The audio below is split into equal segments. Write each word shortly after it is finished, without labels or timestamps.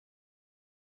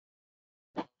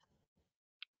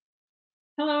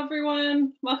Hello,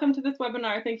 everyone. Welcome to this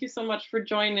webinar. Thank you so much for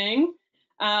joining.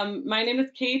 My name is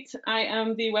Kate. I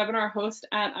am the webinar host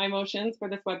at iMotions for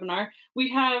this webinar. We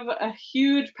have a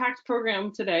huge packed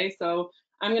program today, so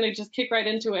I'm going to just kick right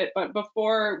into it. But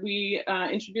before we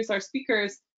introduce our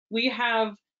speakers, we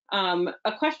have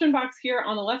a question box here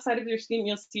on the left side of your screen.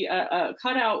 You'll see a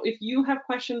cutout. If you have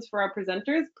questions for our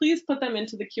presenters, please put them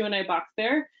into the Q&A box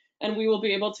there, and we will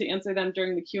be able to answer them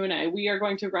during the Q&A. We are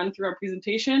going to run through our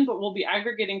presentation, but we'll be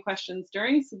aggregating questions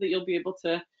during so that you'll be able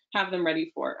to have them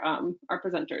ready for our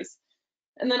presenters.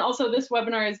 And then also this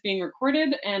webinar is being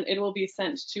recorded and it will be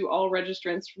sent to all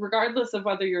registrants, regardless of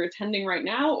whether you're attending right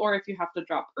now or if you have to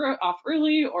drop off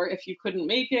early, or if you couldn't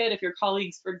make it, if your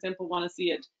colleagues, for example, want to see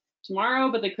it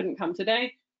tomorrow, but they couldn't come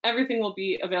today, everything will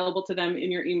be available to them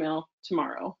in your email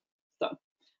tomorrow. So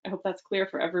I hope that's clear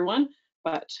for everyone.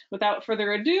 But without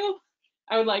further ado,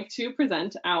 I would like to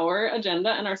present our agenda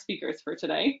and our speakers for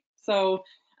today. So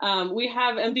we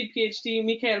have MD PhD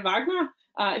Michael Wagner.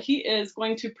 He is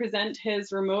going to present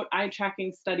his remote eye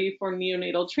tracking study for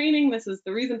neonatal training. This is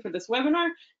the reason for this webinar.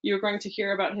 You're going to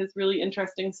hear about his really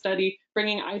interesting study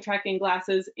bringing eye tracking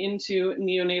glasses into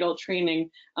neonatal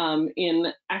training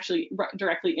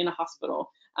directly in a hospital.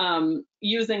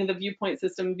 Using the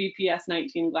Viewpointsystem VPS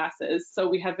 19 glasses. So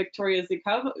we have Victoria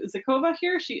Zikova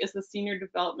here. She is the Senior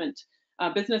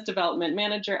Business Development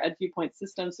Manager at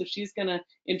Viewpointsystem. So she's going to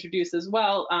introduce as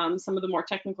well some of the more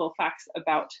technical facts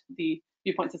about the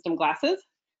Viewpointsystem glasses.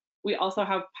 We also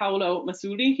have Paolo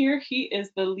Masulli here. He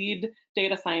is the lead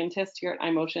data scientist here at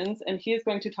iMotions, and he is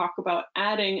going to talk about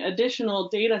adding additional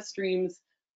data streams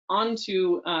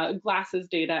onto glasses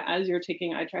data as you're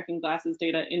taking eye tracking glasses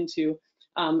data into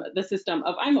the system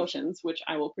of iMotions, which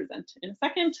I will present in a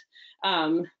second.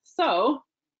 So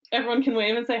everyone can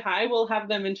wave and say hi. We'll have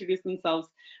them introduce themselves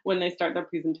when they start their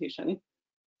presentation.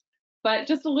 But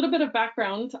just a little bit of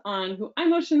background on who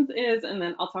iMotions is, and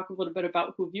then I'll talk a little bit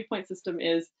about who Viewpointsystem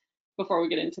is before we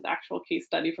get into the actual case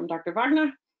study from Dr.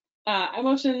 Wagner.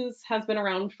 iMotions has been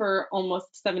around for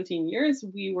almost 17 years.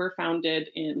 We were founded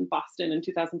in Boston in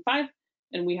 2005.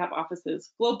 And we have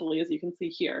offices globally, as you can see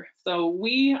here. So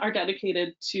we are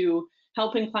dedicated to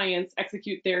helping clients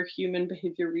execute their human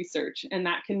behavior research. And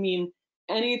that can mean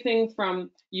anything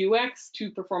from UX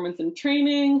to performance and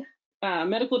training,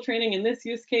 medical training in this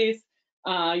use case,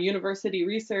 university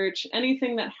research,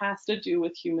 anything that has to do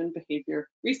with human behavior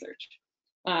research.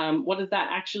 What does that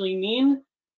actually mean?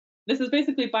 This is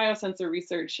basically biosensor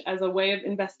research as a way of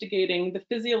investigating the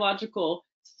physiological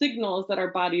signals that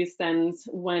our body sends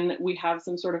when we have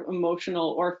some sort of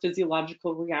emotional or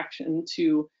physiological reaction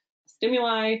to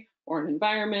stimuli or an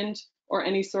environment or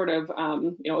any sort of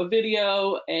a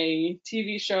video, a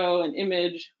TV show, an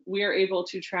image. We are able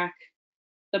to track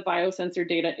the biosensor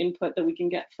data input that we can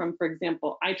get from, for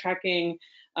example, eye tracking,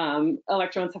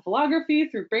 electroencephalography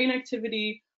through brain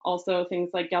activity, also things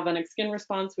like galvanic skin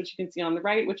response, which you can see on the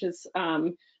right, which is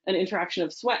an interaction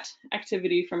of sweat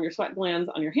activity from your sweat glands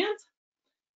on your hands.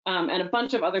 And a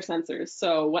bunch of other sensors.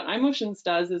 So what iMotions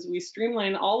does is we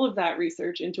streamline all of that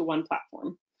research into one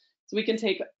platform. So we can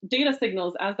take data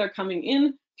signals as they're coming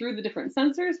in through the different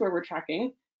sensors where we're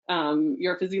tracking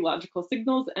your physiological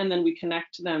signals, and then we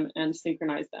connect them and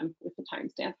synchronize them with the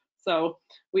timestamp. So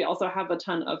we also have a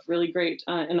ton of really great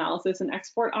analysis and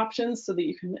export options so that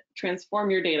you can transform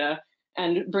your data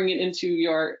and bring it into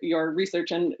your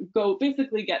research and go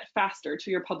basically get faster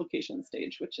to your publication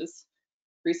stage, which is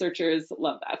researchers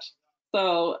love that.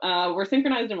 So we're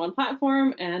synchronized in one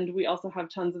platform, and we also have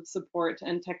tons of support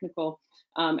and technical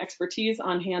expertise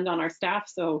on hand on our staff,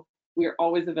 so we are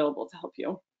always available to help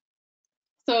you.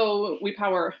 So we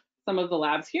power some of the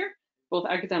labs here, both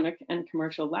academic and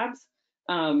commercial labs.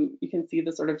 You can see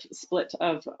the sort of split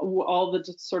of all the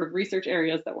sort of research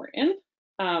areas that we're in.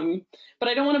 But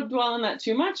I don't want to dwell on that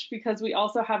too much because we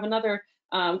also have another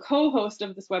co-host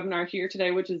of this webinar here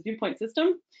today, which is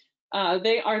Viewpointsystem.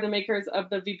 They are the makers of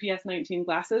the VPS 19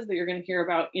 glasses that you're going to hear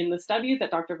about in the study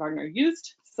that Dr. Wagner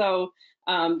used. So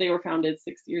they were founded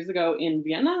 6 years ago in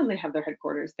Vienna, and they have their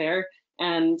headquarters there.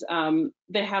 And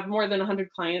they have more than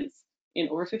 100 clients in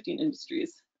over 15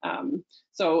 industries.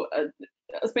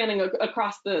 Spanning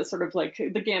across the sort of like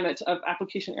the gamut of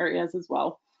application areas as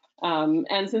well.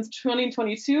 And since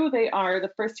 2022, they are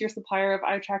the first-year supplier of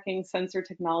eye tracking sensor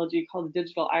technology called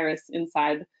Digital Iris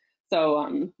Inside.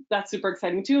 So that's super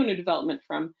exciting too, a new development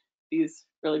from these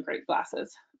really great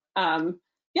glasses.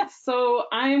 Yes, so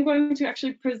I am going to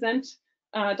actually present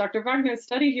Dr. Wagner's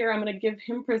study here. I'm going to give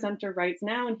him presenter rights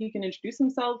now, and he can introduce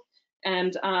himself.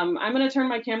 And I'm going to turn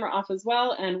my camera off as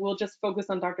well, and we'll just focus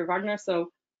on Dr. Wagner so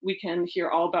we can hear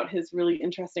all about his really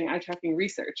interesting eye tracking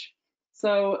research.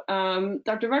 So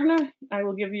Dr. Wagner, I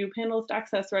will give you panelist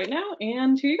access right now,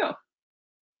 and here you go.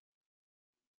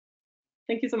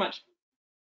 Thank you so much.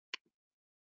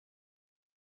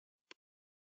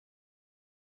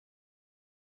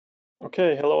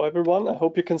 Okay, hello everyone. I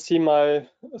hope you can see my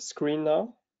screen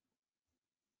now.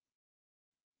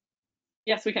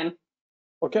 Yes, we can.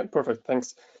 Okay, perfect,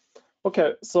 thanks.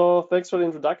 Okay, so thanks for the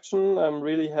introduction. I'm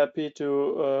really happy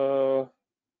to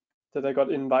that I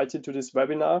got invited to this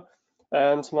webinar.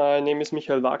 And my name is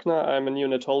Michael Wagner. I'm a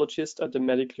neonatologist at the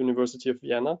Medical University of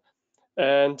Vienna.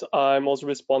 And I'm also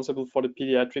responsible for the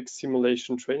Pediatric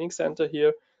Simulation Training Center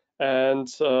here. And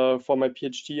for my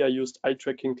PhD, I used eye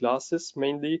tracking glasses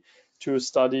mainly to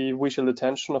study visual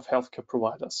attention of healthcare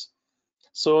providers.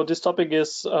 So this topic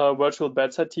is virtual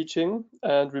bedside teaching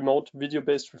and remote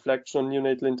video-based reflection on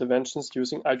neonatal interventions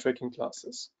using eye tracking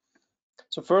glasses.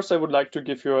 So first, I would like to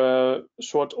give you a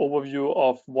short overview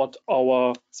of what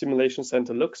our simulation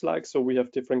center looks like. So we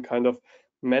have different kind of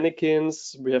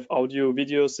mannequins, we have audio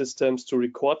video systems to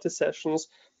record the sessions.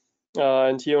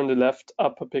 And here on the left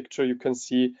upper picture, you can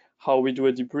see how we do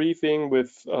a debriefing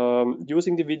with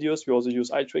using the videos. We also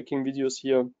use eye tracking videos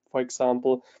here, for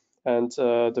example, and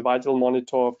the vital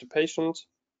monitor of the patient.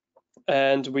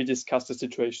 And we discuss the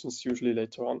situations usually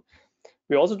later on.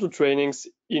 We also do trainings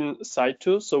in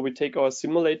situ. So we take our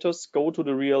simulators, go to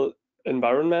the real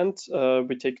environment.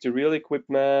 We take the real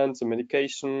equipment, the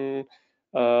medication,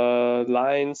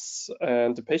 lines,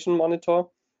 and the patient monitor.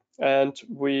 And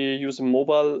we use a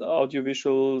mobile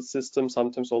audiovisual system,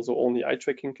 sometimes also only eye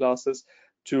tracking glasses,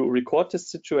 to record the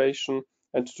situation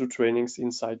and to do trainings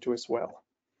in situ as well.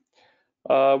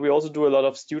 We also do a lot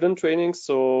of student training,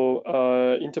 so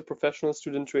interprofessional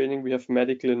student training. We have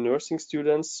medical and nursing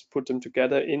students, put them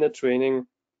together in a training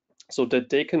so that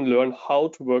they can learn how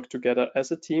to work together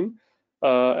as a team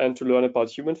and to learn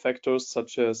about human factors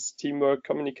such as teamwork,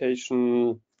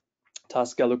 communication,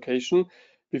 task allocation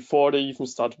before they even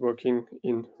start working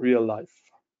in real life.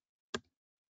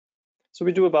 So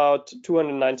we do about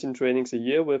 219 trainings a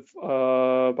year with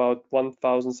about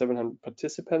 1,700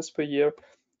 participants per year,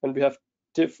 and we have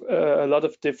a lot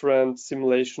of different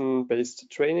simulation-based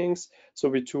trainings. So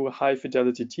we do high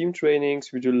fidelity team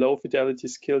trainings, we do low fidelity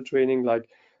skill training like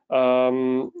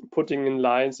putting in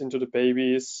lines into the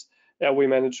babies, airway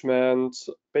management,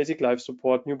 basic life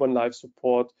support, newborn life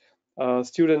support,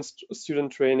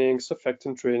 student training,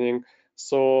 surfactant training.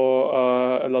 So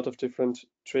a lot of different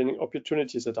training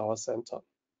opportunities at our center.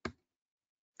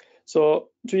 So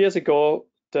 2 years ago,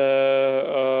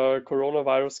 the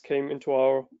coronavirus came into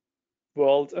our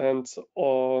world and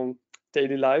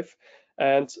daily life.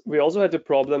 And we also had the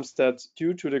problems that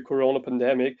due to the corona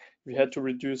pandemic, we had to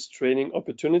reduce training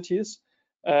opportunities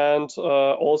and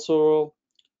also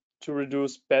to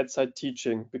reduce bedside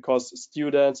teaching because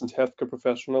students and healthcare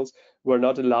professionals were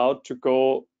not allowed to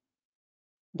go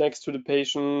next to the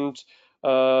patient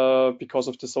because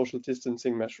of the social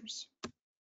distancing measures.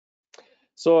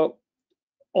 So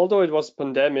although it was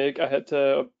pandemic, I had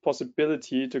the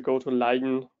possibility to go to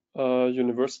Leiden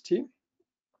University.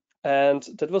 And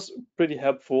that was pretty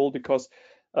helpful because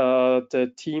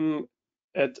the team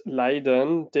at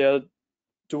Leiden, they're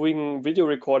doing video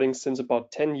recording since about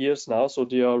 10 years now. So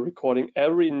they are recording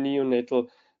every neonatal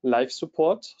life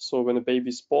support. So when a baby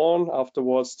is born,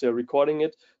 afterwards they're recording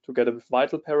it together with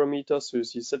vital parameters. So you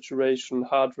see saturation,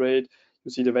 heart rate,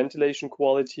 you see the ventilation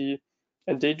quality,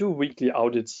 and they do weekly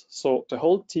audits. So the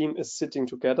whole team is sitting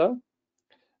together.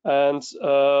 And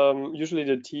usually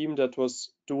the team that was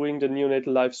doing the neonatal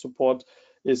life support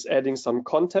is adding some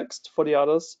context for the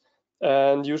others.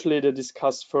 And usually they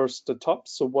discuss first the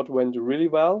tops, so what went really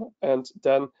well, and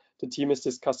then the team is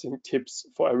discussing tips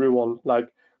for everyone, like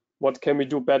what can we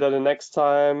do better the next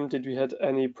time? Did we had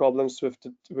any problems with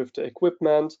the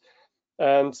equipment?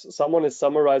 And someone is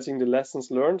summarizing the lessons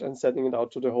learned and sending it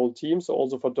out to the whole team. So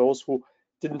also for those who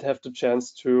didn't have the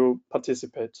chance to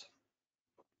participate.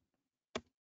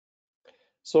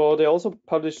 So they also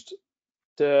published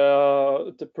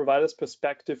the provider's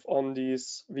perspective on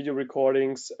these video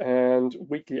recordings and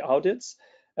weekly audits.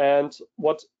 And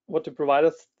what the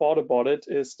provider thought about it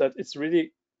is that it's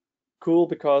really cool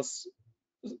because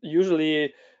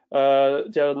usually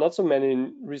there are not so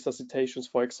many resuscitations,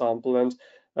 for example, and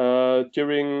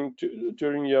during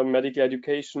your medical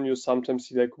education, you sometimes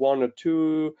see like 1 or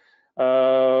 2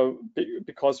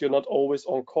 because you're not always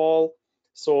on call.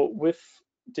 So with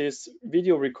this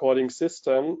video recording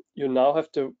system, you now have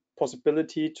the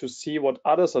possibility to see what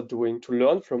others are doing, to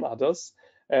learn from others,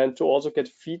 and to also get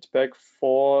feedback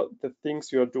for the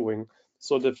things you're doing.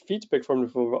 So the feedback from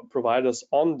the providers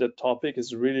on the topic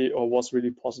is really or was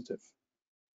really positive.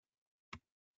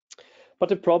 But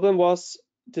the problem was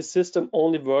the system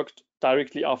only worked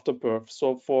directly after birth,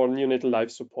 so for neonatal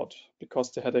life support,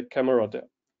 because they had a camera there.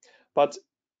 But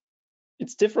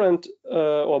it's different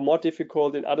or more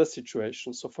difficult in other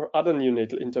situations, so for other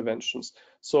neonatal interventions.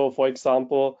 So for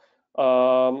example,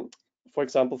 for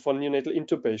neonatal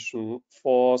intubation,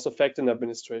 for surfactant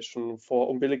administration,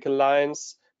 for umbilical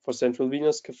lines, for central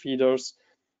venous catheters.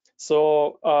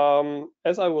 So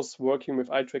as I was working with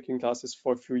eye tracking classes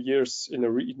for a few years in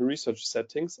research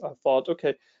settings, I thought,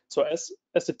 okay, so as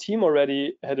the team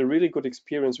already had a really good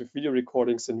experience with video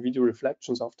recordings and video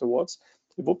reflections afterwards,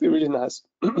 it would be really nice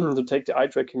to take the eye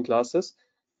tracking classes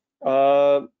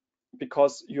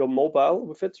because you're mobile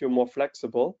with it, you're more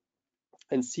flexible,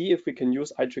 and see if we can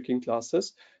use eye tracking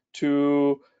classes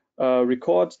to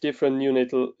record different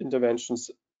neonatal interventions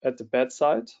at the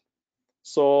bedside.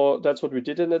 So that's what we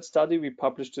did in that study. We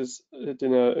published it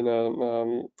in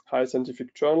a high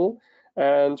scientific journal,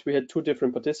 and we had two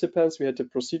different participants. We had the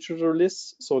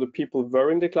proceduralists, so the people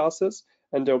wearing the glasses,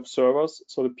 and the observers,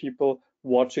 so the people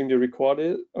watching the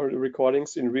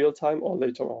recordings in real time or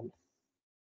later on.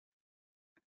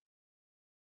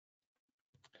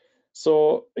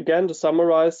 So again, to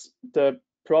summarize, the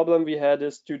problem we had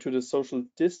is due to the social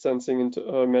distancing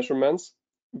measurements,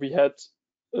 we had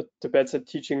the bedside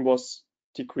teaching was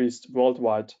decreased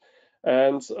worldwide.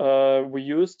 And we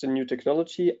used the new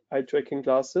technology, eye tracking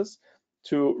glasses,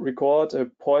 to record a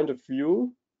point of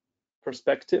view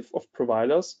perspective of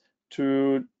providers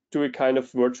to do a kind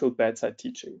of virtual bedside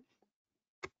teaching.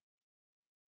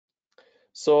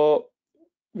 So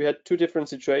we had two different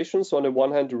situations. So on the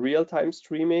one hand, real-time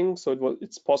streaming. So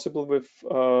it's possible with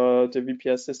the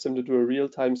VPS system to do a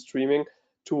real-time streaming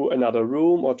to another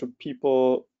room or to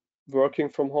people working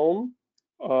from home.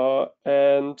 Or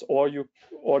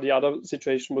the other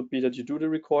situation would be that you do the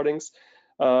recordings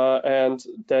and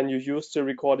then you use the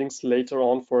recordings later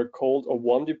on for a cold or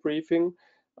warm debriefing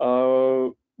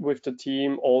with the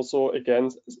team. Also, again,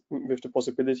 with the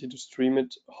possibility to stream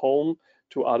it home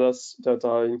to others that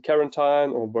are in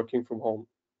quarantine or working from home.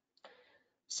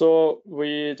 So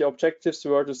the objectives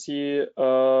were to see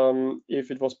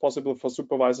if it was possible for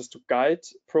supervisors to guide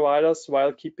providers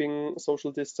while keeping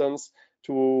social distance,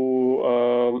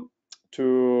 to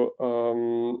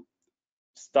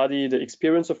study the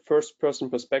experience of first-person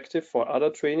perspective for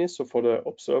other trainees, so for the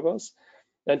observers,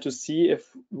 and to see if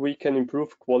we can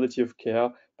improve quality of care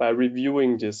by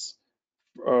reviewing this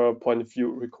point of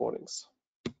view recordings.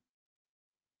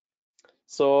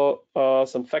 So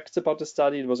some facts about the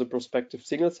study. It was a prospective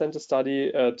single center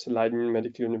study at Leiden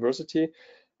Medical University.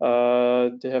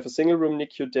 They have a single room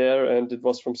NICU there, and it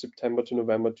was from September to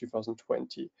November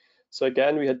 2020. So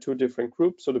again, we had two different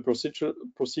groups. So the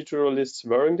proceduralists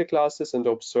wearing the glasses and the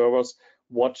observers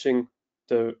watching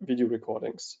the video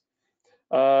recordings.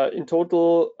 In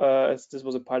total, as this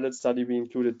was a pilot study, we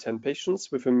included 10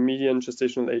 patients with a median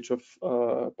gestational age of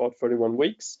about 31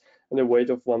 weeks and a weight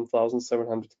of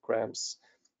 1,700 grams.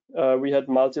 We had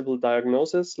multiple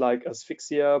diagnoses like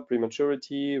asphyxia,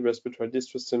 prematurity, respiratory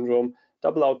distress syndrome,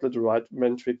 double outlet right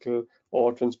ventricle,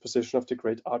 or transposition of the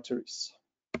great arteries.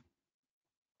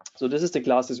 So this is the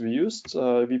glasses we used,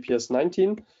 VPS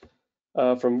 19.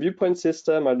 From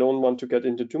Viewpointsystem, I don't want to get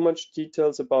into too much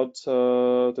details about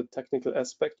the technical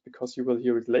aspect because you will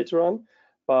hear it later on,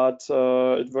 but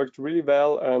it worked really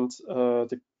well, and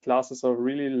the glasses are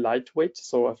really lightweight,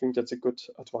 so I think that's a good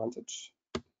advantage.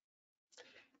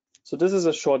 So this is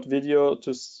a short video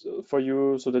for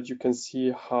you so that you can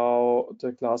see how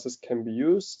the glasses can be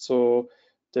used. So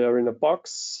they are in a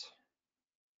box,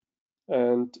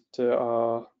 and they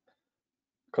are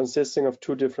consisting of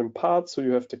two different parts. So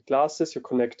you have the glasses, you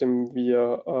connect them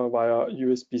via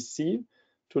USB-C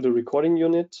to the recording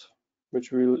unit,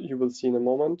 which you will see in a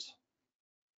moment.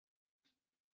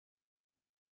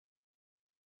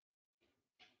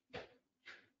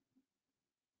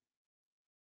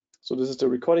 So this is the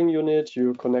recording unit.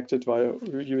 You connect it via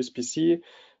USB-C,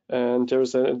 and there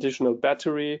is an additional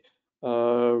battery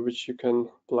which you can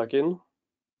plug in.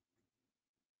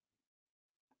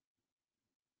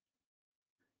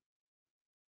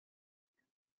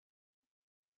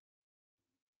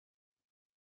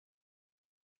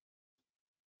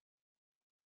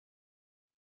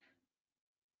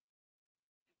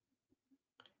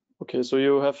 Okay, so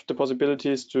you have the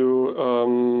possibilities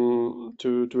to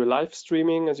do a live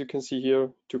streaming, as you can see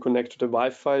here, to connect to the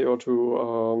Wi-Fi or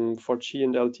to 4G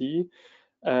and LTE.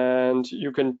 And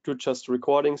you can do just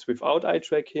recordings without eye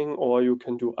tracking, or you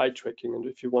can do eye tracking. And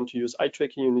if you want to use eye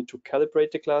tracking, you need to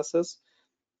calibrate the glasses.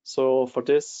 So for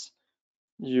this,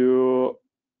 you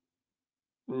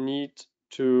need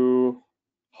to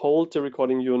hold the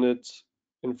recording unit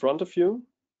in front of you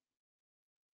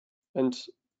and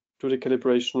do the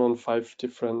calibration on 5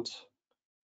 different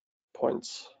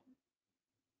points,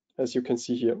 as you can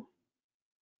see here.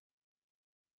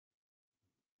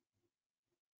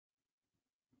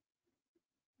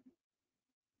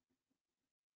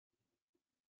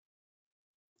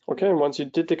 Okay, and once you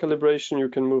did the calibration, you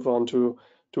can move on to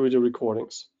video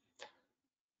recordings.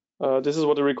 This is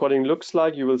what the recording looks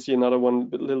like. You will see another one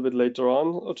a little bit later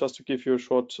on, just to give you a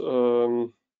short,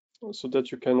 so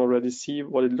that you can already see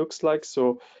what it looks like.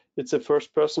 So it's a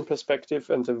first-person perspective,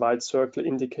 and the white circle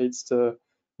indicates the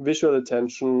visual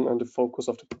attention and the focus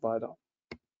of the provider.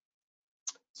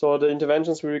 So the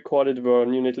interventions we recorded were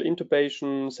neonatal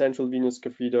intubation, central venous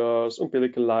catheters,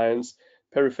 umbilical lines,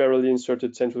 peripherally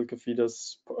inserted central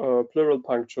catheters, pleural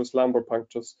punctures, lumbar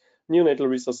punctures, neonatal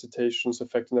resuscitations,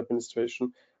 affecting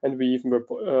administration, and we even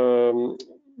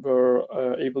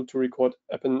were able to record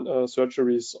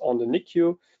surgeries on the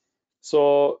NICU.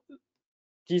 So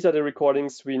these are the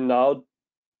recordings we now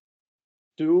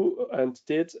do and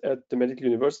did at the medical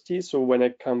university. So when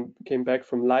I came back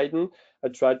from Leiden, I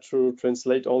tried to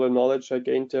translate all the knowledge I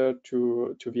gained there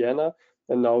to Vienna,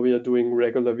 and now we are doing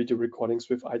regular video recordings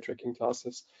with eye tracking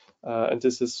classes. And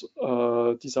these are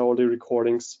all the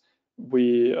recordings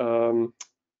we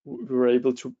were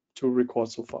able to record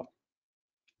so far.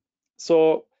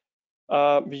 So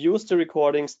we used the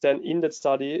recordings then in that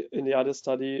study, in the other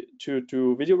study, to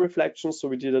do video reflections. So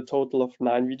we did a total of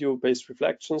 9 video-based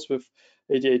reflections with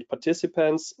 88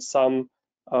 participants, some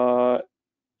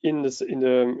in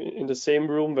the same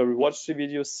room where we watched the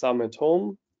video, some at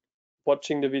home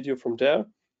watching the video from there.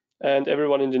 And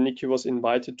everyone in the NICU was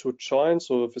invited to join,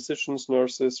 so physicians,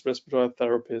 nurses, respiratory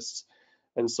therapists,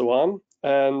 and so on.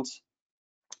 And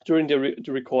during the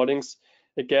recordings,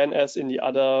 again, as in the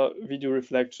other video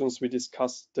reflections, we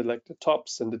discussed the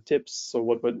tops and the tips, so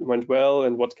what went well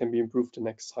and what can be improved the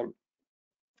next time.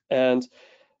 And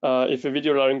if a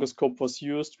video laryngoscope was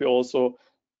used, we also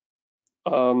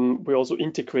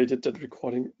integrated that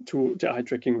recording to the eye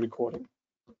tracking recording.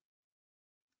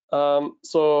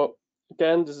 So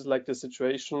again, this is like the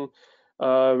situation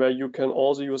where you can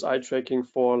also use eye tracking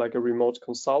for like a remote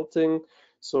consulting.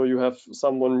 So you have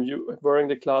someone wearing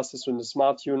the glasses in the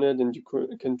smart unit, and you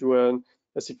can do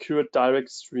a secure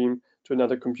direct stream to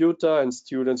another computer, and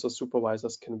students or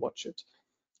supervisors can watch it.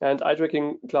 And eye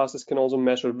tracking classes can also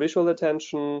measure visual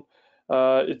attention.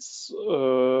 It's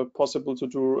possible to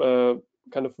do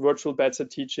kind of virtual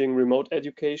bedside teaching, remote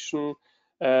education.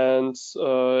 And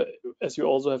as you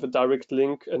also have a direct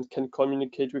link and can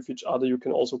communicate with each other, you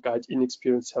can also guide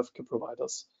inexperienced healthcare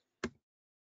providers.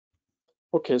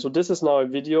 Okay, so this is now a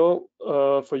video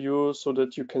for you so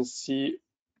that you can see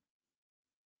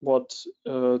what a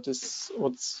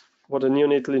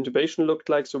neonatal intubation looked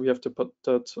like. So we have to put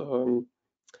that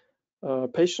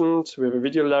patient, we have a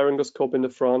video laryngoscope in the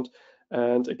front,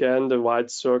 and again the white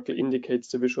circle indicates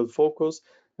the visual focus.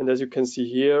 And as you can see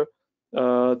here,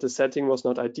 the setting was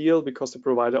not ideal because the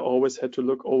provider always had to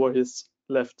look over his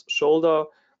left shoulder,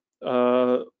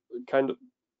 kind of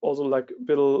also like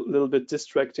a little bit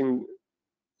distracting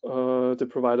the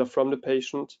provider from the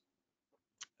patient.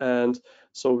 And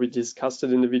so we discussed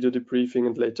it in the video debriefing,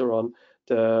 and later on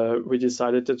we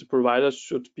decided that the provider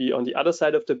should be on the other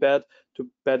side of the bed to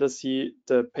better see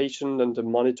the patient and the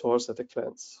monitors at a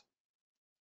glance.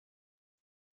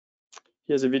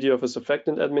 Here's a video of a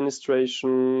surfactant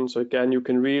administration. So again, you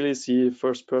can really see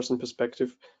first-person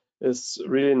perspective is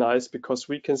really nice because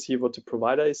we can see what the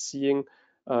provider is seeing,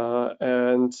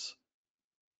 and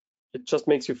it just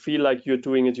makes you feel like you're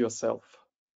doing it yourself.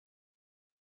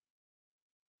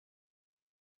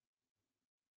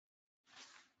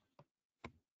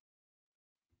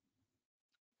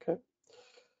 Okay.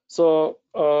 So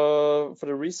for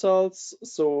the results,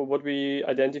 so what we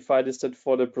identified is that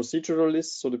for the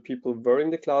proceduralists, so the people wearing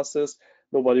the glasses,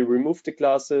 nobody removed the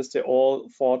glasses. They all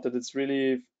thought that it's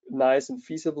really nice and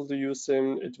feasible to use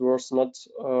them. It was not,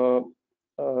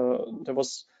 there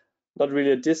was not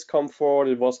really a discomfort.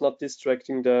 It was not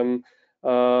distracting them.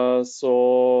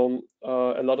 So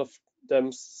a lot of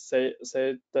them say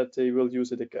that they will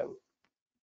use it again.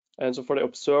 And so for the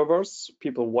observers,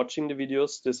 people watching the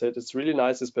videos, they said it's really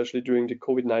nice, especially during the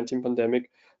COVID-19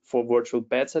 pandemic, for virtual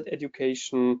bedside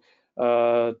education.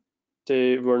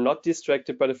 They were not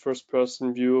distracted by the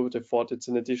first-person view. They thought it's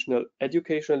an additional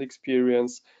educational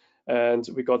experience. And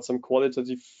we got some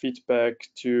qualitative feedback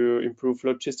to improve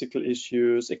logistical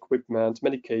issues, equipment,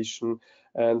 medication,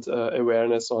 and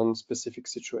awareness on specific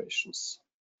situations.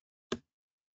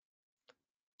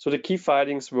 So the key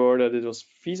findings were that it was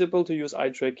feasible to use eye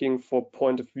tracking for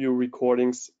point of view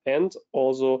recordings and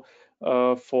also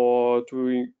for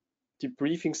doing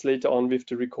debriefings later on with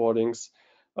the recordings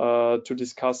to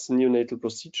discuss neonatal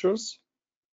procedures.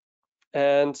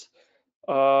 And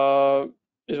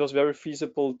it was very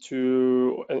feasible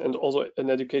to, and also an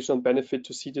educational benefit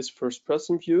to see this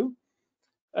first-person view,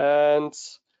 and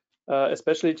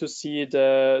especially to see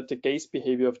the gaze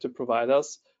behavior of the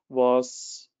providers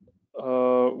was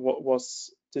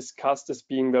discussed as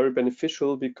being very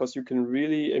beneficial, because you can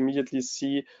really immediately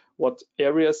see what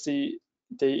areas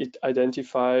they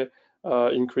identify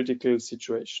in critical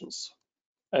situations.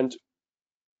 And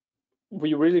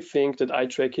we really think that eye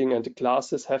tracking and the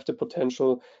glasses have the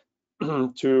potential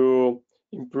to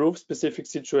improve specific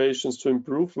situations, to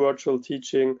improve virtual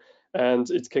teaching, and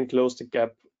it can close the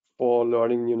gap for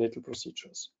learning neonatal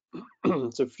procedures.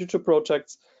 So future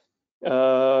projects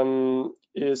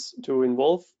is to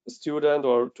involve a student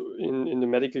or in the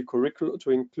medical curriculum,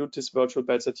 to include this virtual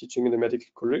bedside teaching in the medical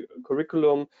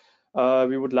curriculum.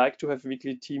 We would like to have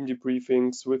weekly team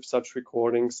debriefings with such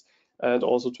recordings, and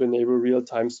also to enable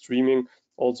real-time streaming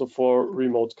also for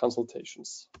remote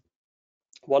consultations.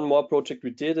 One more project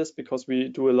we did is, because we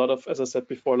do a lot of, as I said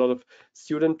before, a lot of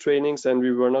student trainings, and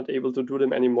we were not able to do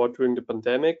them anymore during the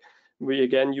pandemic. We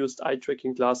again used eye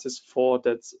tracking glasses for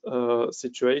that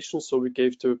situation. So we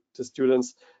gave the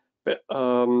students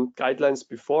guidelines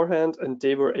beforehand, and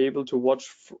they were able to watch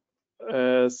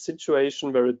a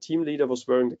situation where a team leader was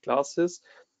wearing the glasses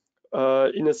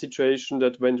in a situation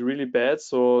that went really bad.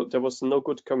 So there was no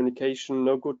good communication,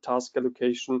 no good task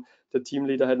allocation. The team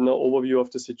leader had no overview of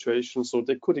the situation, so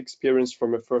they could experience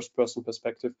from a first-person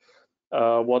perspective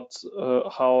how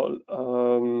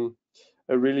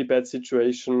a really bad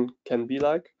situation can be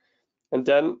like. And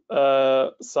then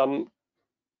some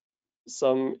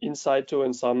in situ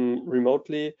and some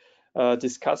remotely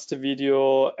discussed the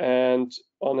video, and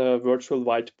on a virtual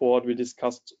whiteboard we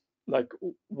discussed like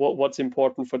what's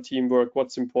important for teamwork,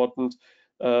 what's important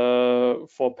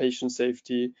for patient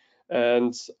safety.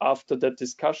 And after that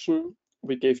discussion,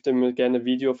 we gave them again a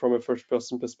video from a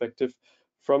first-person perspective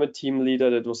from a team leader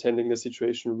that was handling the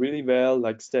situation really well,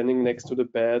 like standing next to the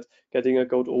bed, getting a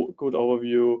good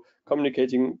overview,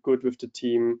 communicating good with the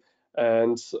team,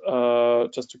 and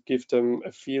just to give them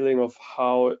a feeling of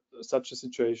how such a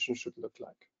situation should look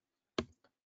like.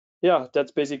 Yeah,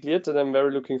 that's basically it, and I'm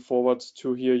very looking forward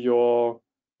to hear your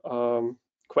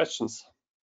questions.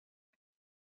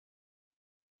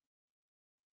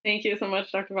 Thank you so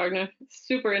much, Dr. Wagner.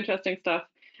 Super interesting stuff.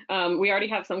 We already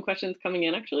have some questions coming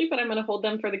in actually, but I'm going to hold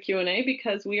them for the Q&A,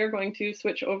 because we are going to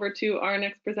switch over to our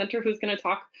next presenter, who's going to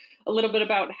talk a little bit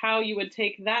about how you would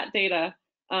take that data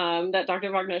that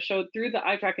Dr. Wagner showed through the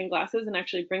eye tracking glasses and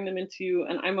actually bring them into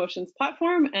an iMotions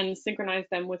platform and synchronize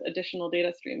them with additional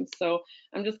data streams. So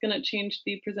I'm just going to change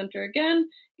the presenter again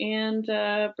and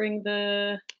bring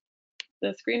the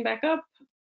screen back up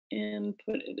and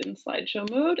put it in slideshow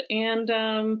mode. And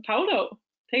Paolo,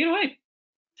 take it away.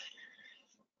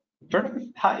 Perfect.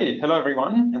 Hi, hello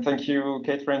everyone, and thank you,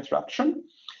 Kate, for introduction.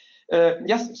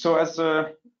 Yes, so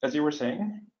as you were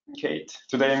saying, Kate,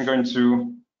 today I'm going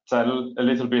to tell a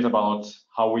little bit about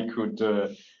how we could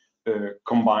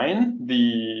combine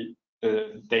the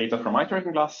data from eye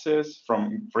tracking glasses,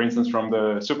 for instance, from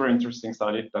the super interesting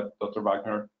study that Dr.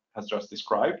 Wagner has just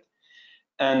described,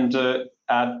 and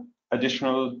add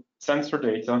additional sensor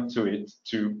data to it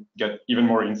to get even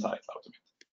more insights out of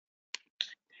it.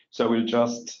 So we'll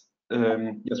just,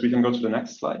 yes, we can go to the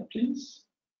next slide, please.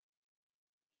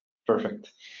 Perfect.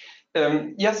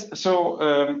 Yes, so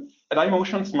at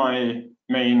iMotions, my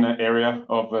main area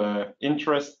of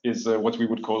interest is what we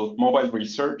would call mobile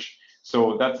research.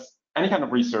 So that's any kind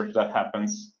of research that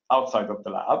happens outside of the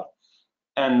lab.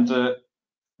 And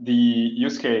the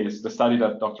use case, the study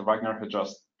that Dr. Wagner had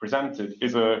just presented,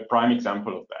 is a prime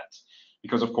example of that.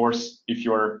 Because of course, if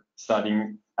you're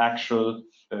studying actual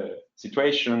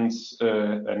situations,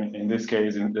 and in this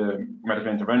case, in the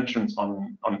medical interventions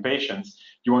on patients,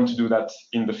 you want to do that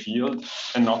in the field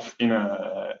and not in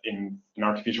an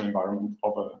artificial environment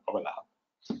of a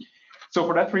lab. So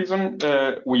for that reason,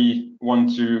 we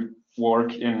want to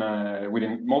work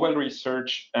within mobile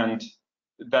research, and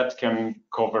that can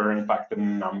cover, in fact, a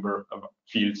number of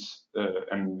fields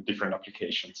and different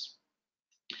applications.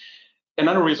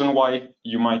 Another reason why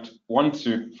you might want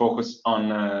to focus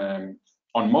on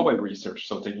mobile research,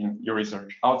 so taking your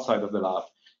research outside of the lab,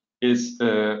 is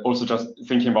also just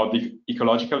thinking about the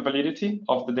ecological validity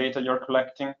of the data you're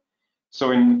collecting.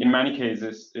 So in many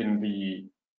cases, in the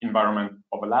environment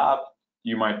of a lab,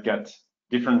 you might get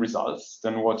different results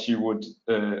than what you would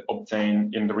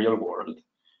obtain in the real world.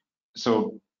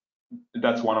 So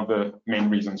that's one of the main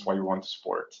reasons why we want to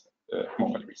support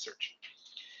mobile research.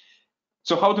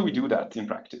 So how do we do that in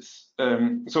practice?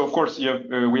 So of course,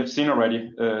 we have seen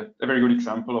already a very good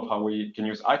example of how we can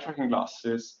use eye tracking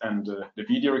glasses and the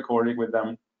video recording with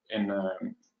them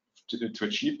to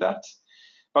achieve that.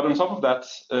 But on top of that,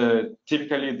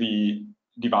 typically the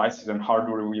devices and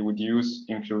hardware we would use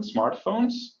include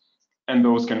smartphones, and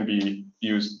those can be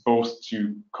used both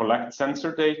to collect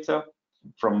sensor data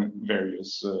from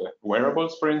various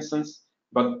wearables, for instance,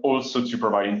 but also to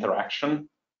provide interaction.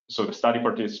 So the study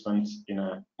participants in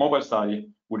a mobile study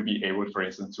would be able, for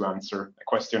instance, to answer a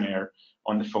questionnaire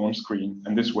on the phone screen,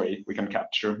 and this way we can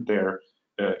capture their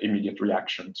immediate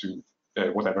reaction to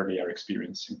whatever they are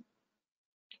experiencing.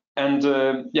 And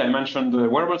yeah, I mentioned the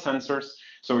wearable sensors.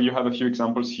 So you have a few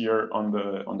examples here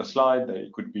on the slide. They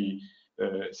could be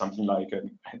something like a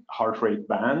heart rate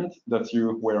band that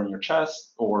you wear on your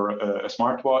chest, or a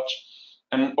smartwatch.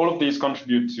 And all of these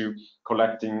contribute to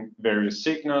collecting various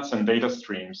signals and data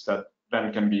streams that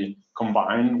then can be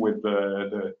combined with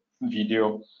the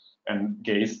video and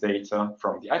gaze data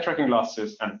from the eye tracking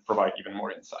glasses and provide even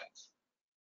more insights.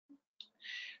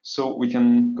 So we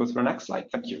can go to the next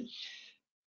slide. Thank you.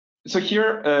 So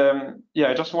here,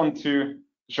 yeah, I just want to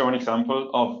show an example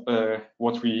of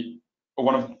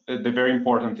one of the very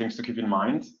important things to keep in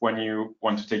mind when you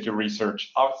want to take your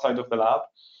research outside of the lab,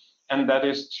 and that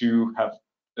is to have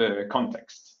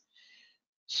context.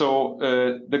 So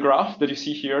the graph that you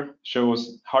see here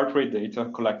shows heart rate data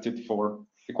collected for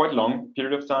a quite long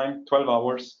period of time, 12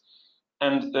 hours.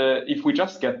 And if we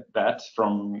just get that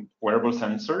from wearable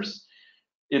sensors,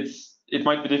 it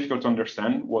might be difficult to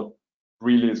understand what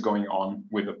really is going on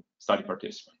with a study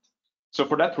participant. So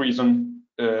for that reason,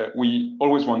 we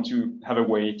always want to have a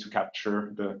way to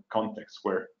capture the context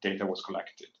where data was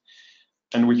collected.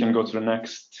 And we can go to the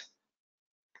next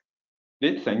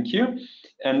bit, thank you.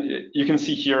 And you can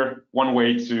see here one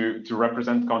way to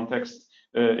represent context.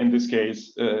 In this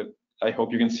case, I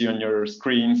hope you can see on your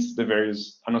screens the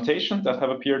various annotations that have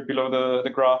appeared below the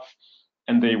graph.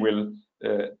 And they will,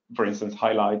 for instance,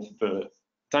 highlight the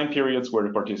time periods where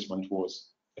the participant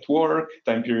was at work,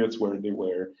 time periods where they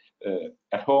were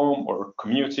at home or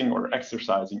commuting or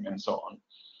exercising, and so on.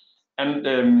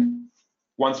 And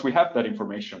once we have that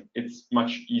information, it's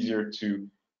much easier to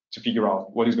figure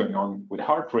out what is going on with the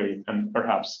heart rate, and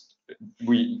perhaps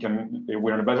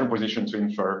we're in a better position to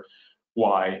infer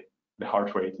why the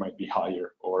heart rate might be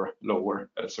higher or lower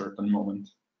at a certain moment.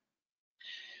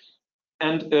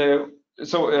 And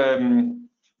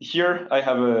here I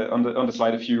have on the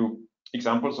slide a few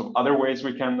examples of other ways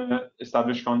we can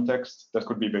establish context. That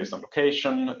could be based on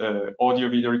location, audio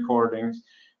video recordings,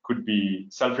 could be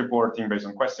self-reporting based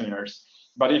on questionnaires.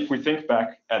 But if we think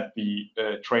back at the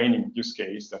training use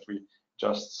case that we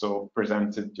just saw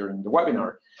presented during the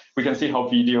webinar, we can see how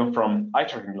video from eye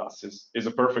tracking glasses is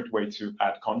a perfect way to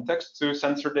add context to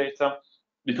sensor data,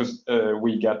 because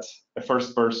we get a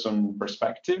first-person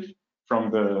perspective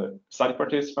from the study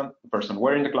participant, the person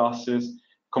wearing the glasses,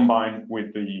 combined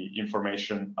with the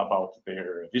information about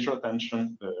their visual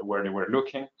attention, where they were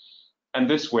looking. And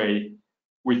this way,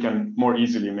 we can more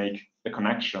easily make the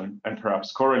connection and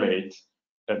perhaps correlate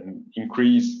an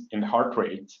increase in the heart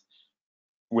rate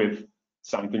with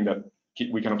something that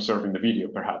we can observe in the video,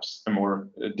 perhaps a more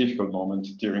difficult moment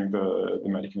during the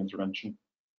medical intervention.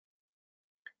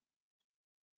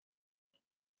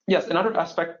 Yes, another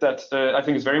aspect that I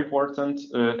think is very important,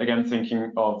 again,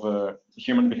 thinking of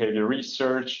human behavior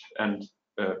research, and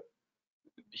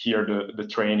here the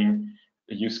training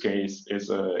use case is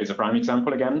a prime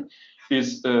example again,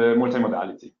 is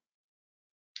multimodality.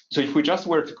 So if we just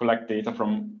were to collect data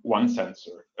from one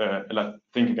sensor, let's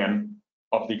think again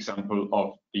of the example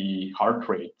of the heart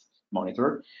rate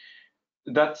monitor,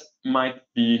 that might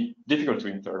be difficult to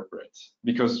interpret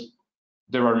because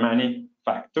there are many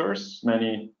factors,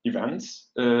 many events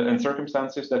and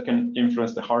circumstances that can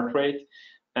influence the heart rate,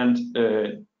 and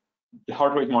the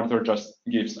heart rate monitor just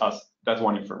gives us that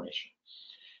one information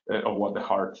of what the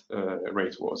heart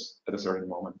rate was at a certain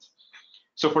moment.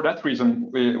 So for that reason,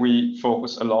 we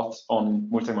focus a lot on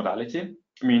multimodality,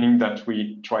 meaning that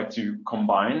we try to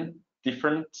combine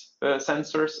different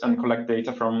sensors and collect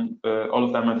data from all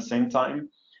of them at the same time.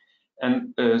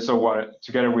 And so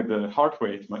together with the heart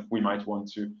rate, we might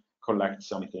want to collect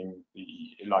something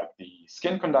like the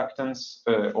skin conductance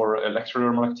or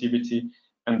electrodermal activity,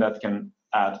 and that can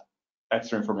add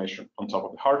extra information on top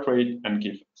of the heart rate and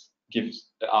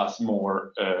gives us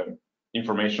more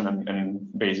information and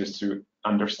basis to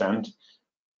understand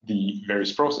the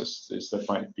various processes that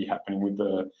might be happening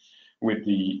with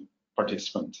the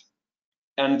participant.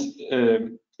 And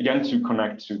again, to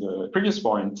connect to the previous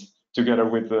point, together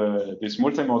with this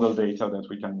multimodal data that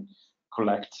we can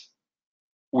collect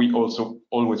we also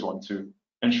always want to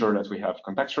ensure that we have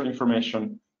contextual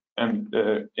information. And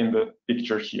in the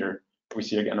picture here, we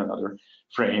see again another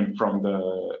frame from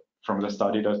the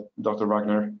study that Dr.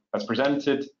 Wagner has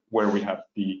presented, where we have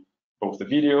both the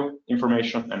video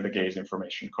information and the gaze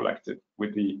information collected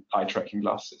with the eye tracking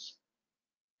glasses.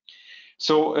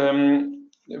 So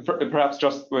perhaps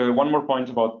just one more point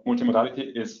about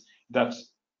multimodality is that,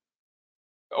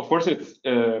 of course, it's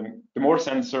the more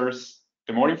sensors,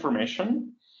 the more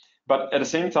information, but at the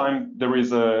same time, there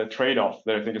is a trade-off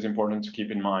that I think is important to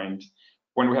keep in mind.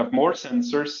 When we have more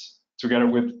sensors together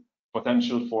with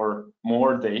potential for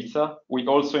more data, we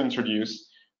also introduce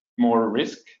more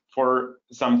risk for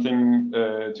something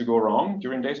to go wrong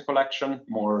during data collection.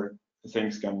 More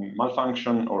things can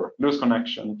malfunction or lose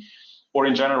connection, or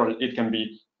in general, it can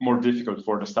be more difficult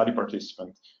for the study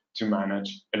participant to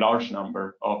manage a large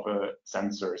number of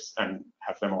sensors and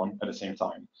have them on at the same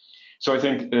time. So I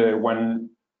think when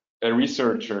a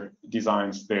researcher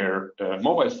designs their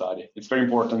mobile study, it's very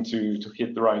important to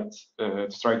hit the right,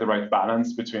 to strike the right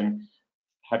balance between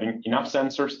having enough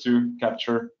sensors to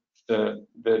capture the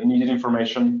needed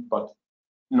information, but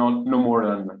no more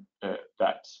than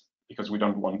that, because we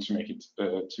don't want to make it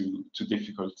too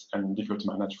difficult to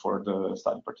manage for the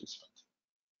study participant.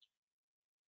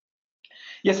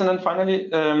 Yes, and then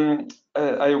finally,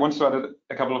 I want to add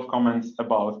a couple of comments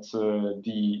about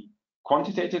the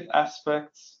quantitative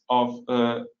aspects of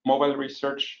mobile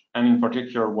research, and in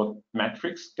particular, what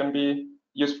metrics can be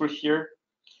useful here.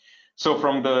 So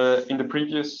in the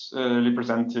previously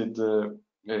presented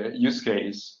use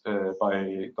case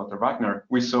by Dr. Wagner,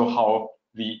 we saw how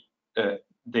the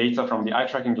data from the eye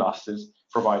tracking glasses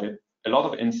provided a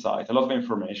lot of insight, a lot of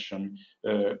information,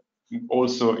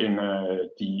 also in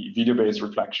the video-based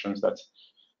reflections that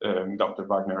Dr.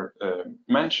 Wagner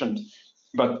mentioned.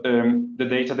 But the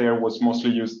data there was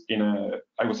mostly used in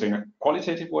I would say, in a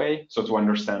qualitative way, so to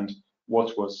understand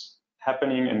what was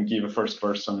happening and give a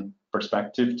first-person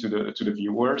perspective to the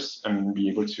viewers and be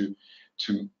able to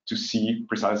see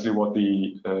precisely what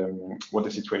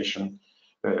the situation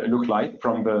looked like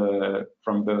from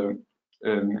the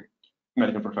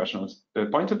medical professionals'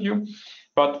 point of view.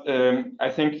 But I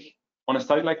think on a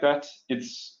study like that, it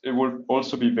would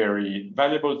also be very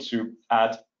valuable to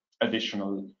add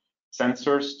additional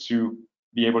sensors to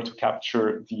be able to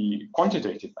capture the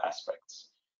quantitative aspects.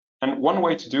 And one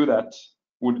way to do that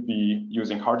would be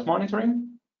using heart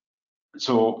monitoring.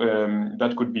 So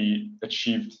that could be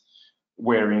achieved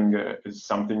wearing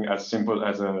something as simple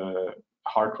as a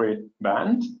heart rate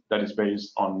band that is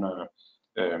based on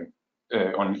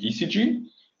ECG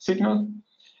signal,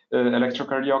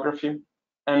 electrocardiography.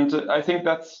 And I think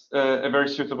that's a very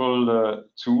suitable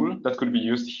tool that could be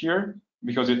used here,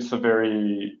 because it's a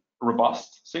very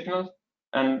robust signal,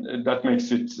 and that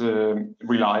makes it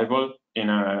reliable in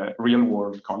a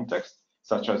real-world context,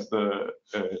 such as the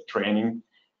training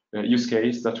use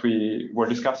case that we were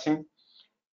discussing,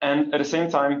 and at the same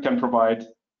time can provide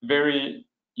very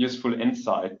useful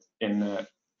insight in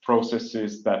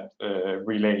processes that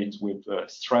relate with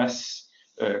stress,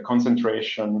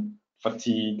 concentration,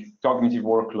 fatigue, cognitive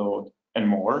workload, and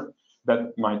more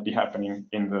that might be happening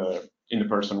in the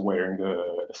person wearing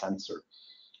the sensor.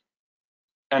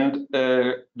 And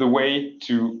the way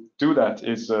to do that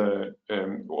is,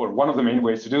 or one of the main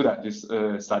ways to do that is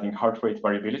studying heart rate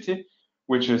variability,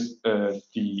 which is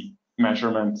the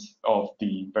measurement of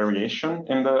the variation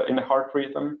in the heart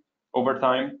rhythm over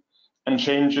time, and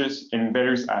changes in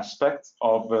various aspects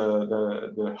of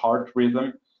the heart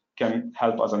rhythm can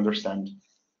help us understand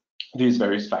these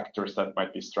various factors that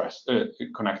might be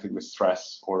connected with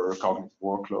stress or cognitive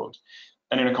workload.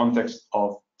 And in a context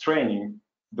of training,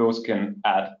 those can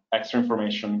add extra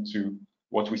information to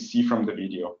what we see from the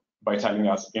video by telling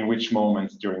us in which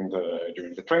moment during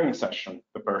the training session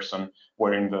the person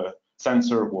wearing the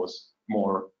sensor was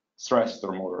more stressed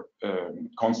or more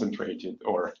concentrated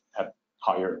or had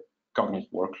higher cognitive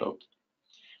workload.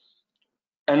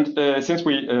 And since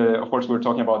we, of course, we're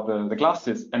talking about the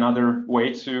glasses, another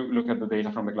way to look at the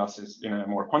data from the glasses in a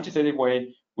more quantitative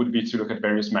way would be to look at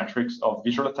various metrics of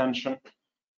visual attention.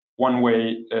 One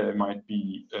way might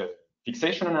be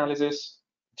fixation analysis,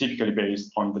 typically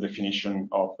based on the definition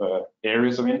of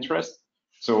areas of interest.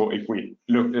 So if we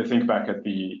think back at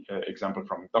the example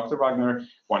from Dr. Wagner,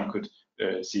 one could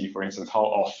see, for instance, how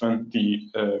often the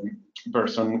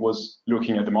person was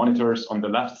looking at the monitors on the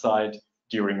left side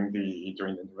during the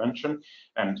intervention,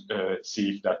 and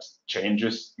see if that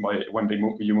changes when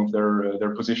you move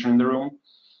their position in the room.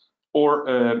 Or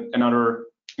another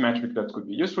metric that could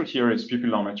be useful here is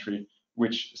pupillometry,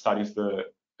 which studies the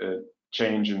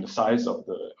change in the size of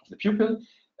the pupil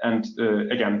and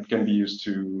again, can be used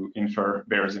to infer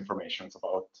various informations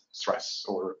about stress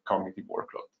or cognitive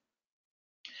workload.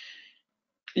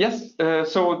 Yes,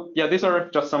 so yeah, these are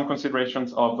just some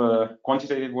considerations of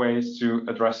quantitative ways to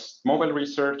address mobile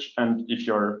research. And if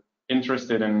you're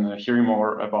interested in hearing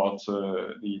more about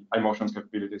the iMotions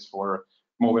capabilities for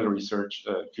mobile research,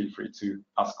 feel free to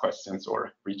ask questions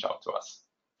or reach out to us.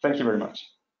 Thank you very much.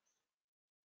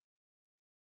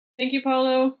 Thank you,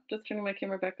 Paolo. Just turning my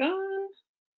camera back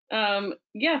on.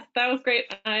 Yes, that was great.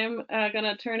 I'm going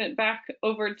to turn it back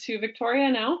over to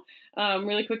Victoria now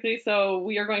really quickly. So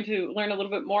we are going to learn a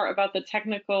little bit more about the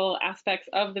technical aspects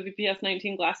of the VPS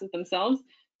 19 glasses themselves.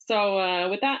 So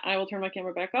with that, I will turn my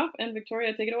camera back off, and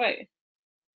Victoria, take it away.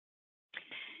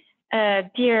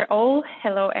 Dear all,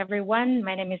 hello everyone.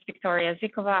 My name is Victoria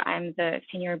Zikova. I'm the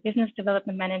Senior Business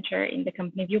Development Manager in the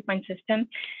company Viewpointsystem,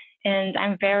 and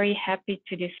I'm very happy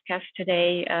to discuss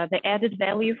today the added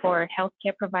value for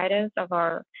healthcare providers of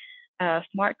our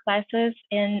smart glasses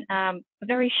in a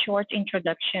very short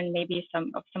introduction, maybe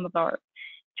some of our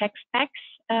tech specs.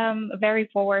 Very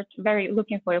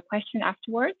looking for your question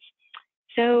afterwards.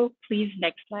 So please,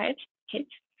 next slide, Kate.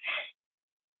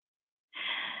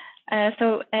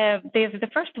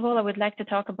 First of all, I would like to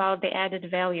talk about the added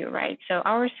value, right? So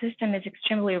our system is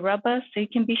extremely robust, so you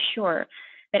can be sure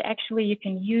that actually you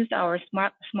can use our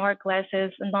smart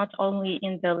glasses not only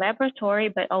in the laboratory,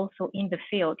 but also in the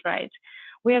field, right?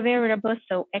 We are very robust,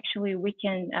 so actually we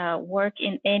can work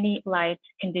in any light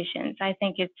conditions. I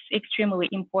think it's extremely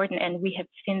important, and we have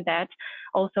seen that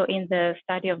also in the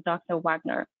study of Dr.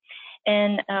 Wagner.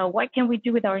 And what can we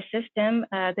do with our system?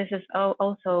 This is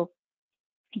also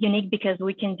unique because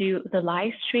we can do the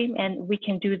live stream and we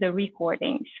can do the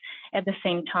recordings at the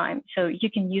same time. So you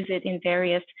can use it in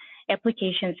various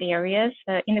applications areas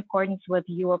in accordance with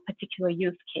your particular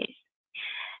use case.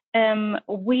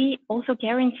 We also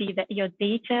guarantee that your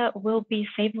data will be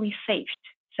safely saved.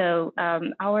 So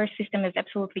our system is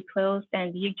absolutely closed,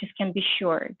 and you just can be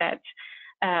sure that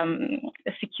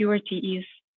the security is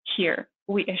here.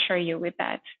 We assure you with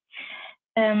that.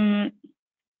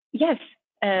 Yes.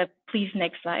 Please,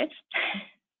 next slide.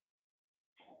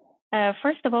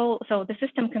 First of all, so the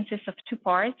system consists of two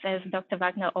parts, as Dr.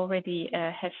 Wagner already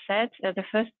has said. The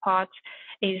first part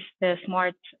is the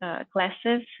smart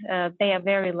glasses. They are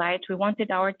very light. We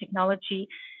wanted our technology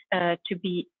to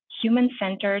be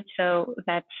human-centered, so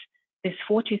that this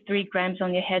 43 grams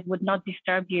on your head would not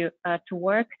disturb you to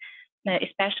work,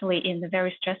 especially in the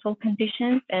very stressful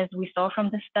conditions, as we saw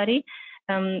from the study.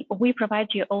 We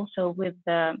provide you also with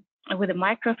a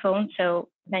microphone, so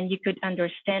then you could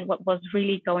understand what was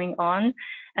really going on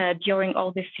during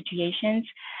all these situations.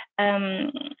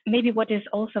 Maybe what is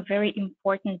also very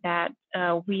important that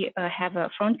we have a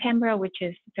front camera, which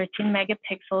is 13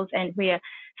 megapixels, and we are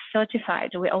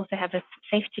certified. We also have a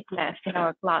safety glass in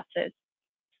our glasses,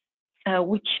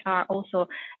 which are also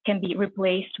can be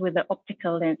replaced with the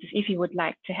optical lenses if you would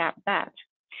like to have that.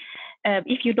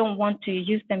 If you don't want to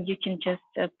use them, you can just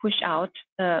push out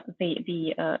the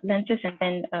lenses, and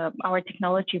then our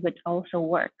technology would also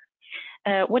work.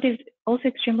 What is also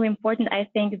extremely important, I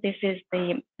think, this is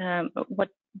what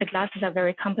the glasses are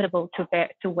very comfortable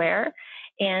to wear,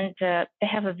 and they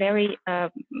have a very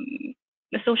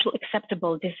social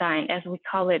acceptable design, as we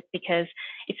call it, because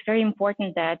it's very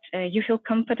important that you feel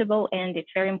comfortable, and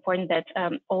it's very important that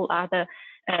all other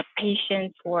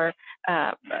patients or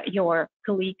your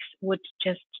colleagues would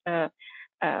just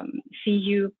see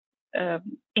you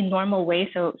in normal way,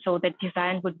 so the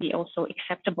design would be also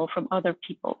acceptable from other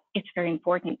people. It's very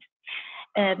important.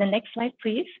 The next slide,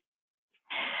 please.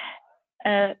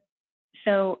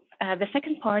 The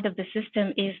second part of the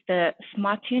system is the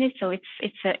smart unit. So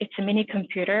it's a mini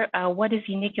computer. What is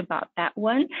unique about that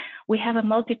one? We have a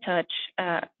multi-touch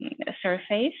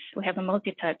surface. We have a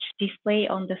multi-touch display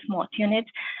on the smart unit.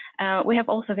 We have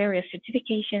also various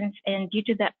certifications, and due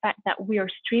to that fact that we are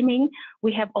streaming,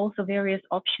 we have also various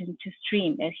options to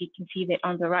stream, as you can see there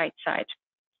on the right side.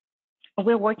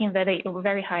 We're working with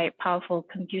very high powerful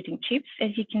computing chips,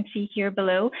 as you can see here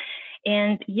below,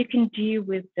 and you can do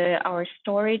with our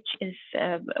storage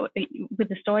with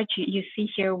the storage you see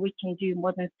here, we can do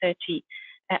more than 30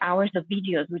 hours of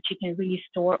videos, which you can really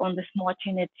store on the smart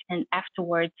unit and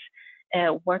afterwards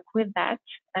work with that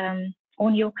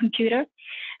on your computer.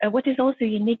 What is also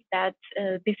unique that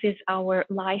this is our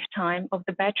lifetime of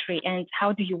the battery, and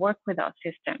how do you work with our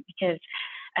system? Because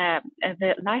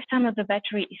the lifetime of the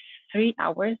battery is 3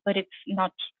 hours, but it's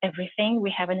not everything.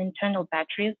 We have an internal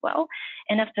battery as well.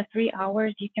 And after 3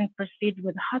 hours, you can proceed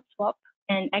with hot swap.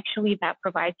 And actually that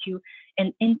provides you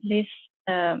an endless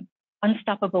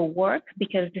unstoppable work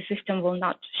because the system will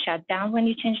not shut down when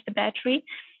you change the battery,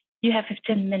 you have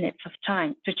 15 minutes of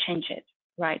time to change it,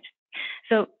 right?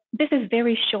 So this is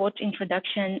very short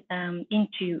introduction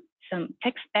into some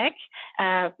tech stack.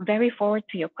 Very forward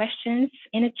to your questions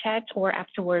in a chat or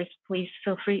afterwards. Please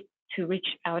feel free to reach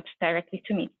out directly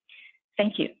to me.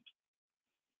 Thank you.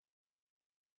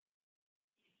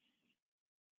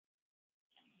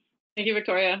 Thank you,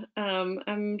 Victoria.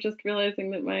 I'm just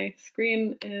realizing that my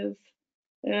screen is,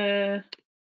 yes,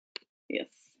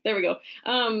 there we go.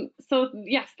 So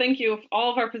yes, thank you,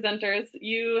 all of our presenters.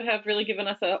 You have really given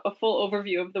us a full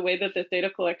overview of the way that this data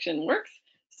collection works.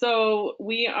 So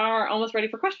we are almost ready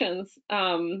for questions.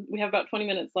 We have about 20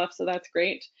 minutes left, so that's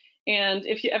great. And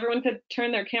if everyone could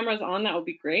turn their cameras on, that would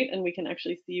be great, and we can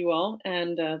actually see you all.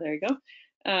 And there you go.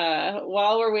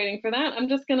 While we're waiting for that, I'm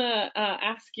just gonna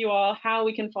ask you all how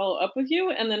we can follow up with you,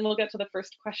 and then we'll get to the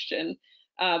first question,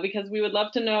 because we would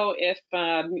love to know if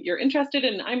you're interested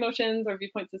in iMotions or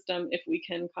Viewpoint System, if we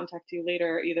can contact you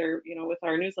later, either with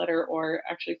our newsletter or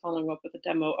actually following up with a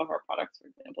demo of our products, for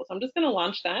example. So I'm just gonna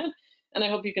launch that, and I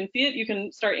hope you can see it. You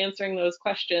can start answering those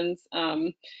questions.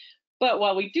 But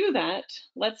while we do that,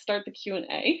 let's start the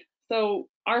Q&A. So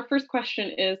our first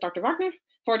question is Dr.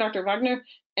 Wagner,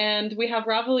 and we have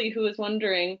Ravali who is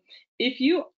wondering if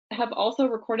you have also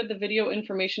recorded the video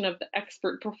information of the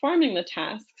expert performing the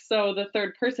task, so the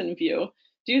third person view.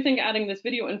 Do you think adding this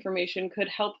video information could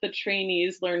help the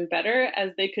trainees learn better,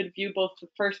 as they could view both the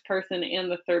first person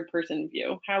and the third person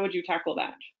view? How would you tackle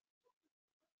that?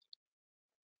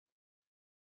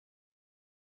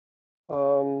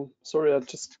 Sorry, I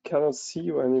just cannot see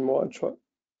you anymore.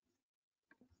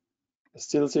 I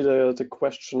still see the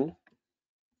question,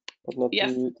 but not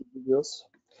yes. the videos.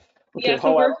 Okay, yeah,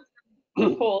 so we're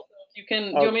cool. So you can, do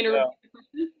you want me to repeat the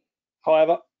question?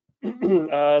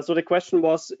 However, so the question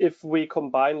was if we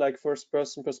combine like first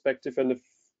person perspective and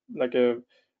like a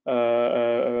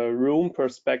room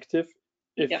perspective,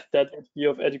 if that would be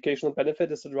of educational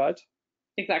benefit, is that right?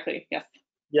 Exactly, yes.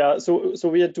 Yeah, so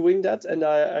we are doing that, and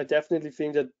I definitely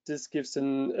think that this gives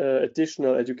an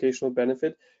additional educational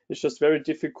benefit. It's just very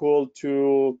difficult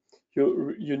to,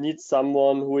 you need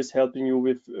someone who is helping you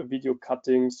with video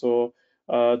cutting, so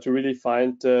to really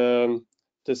find the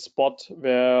spot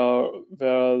where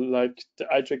like the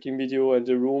eye tracking video and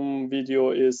the room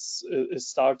video is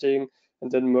starting, and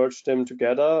then merge them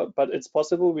together. But it's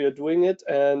possible, we are doing it,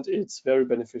 and it's very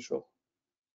beneficial.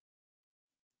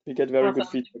 We get very good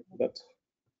feedback on that.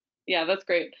 Yeah, that's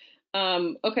great.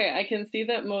 Okay, I can see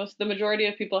that the majority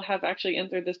of people have actually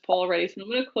answered this poll already, so I'm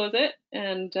going to close it,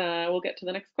 and we'll get to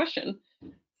the next question.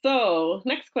 So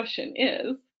next question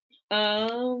is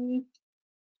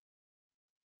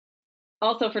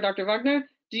also for Dr. Wagner.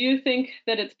 Do you think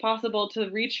that it's possible to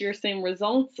reach your same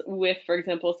results with, for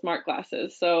example, smart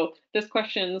glasses? So this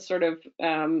question sort of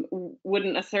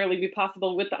wouldn't necessarily be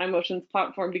possible with the iMotions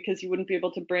platform, because you wouldn't be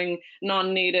able to bring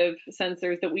non-native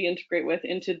sensors that we integrate with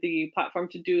into the platform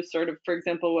to do sort of, for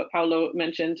example, what Paolo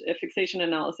mentioned, a fixation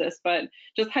analysis. But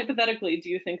just hypothetically, do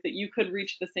you think that you could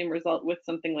reach the same result with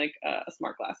something like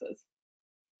smart glasses?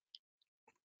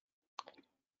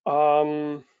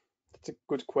 That's a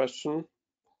good question.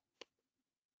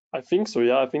 I think so,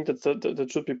 yeah. I think that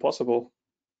should be possible.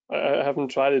 I haven't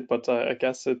tried it, but I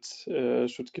guess it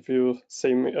should give you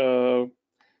same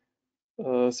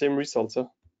results. Yeah?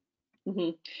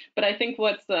 But I think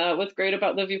what's great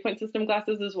about the Viewpoint System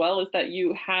glasses as well is that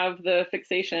you have the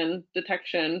fixation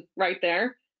detection right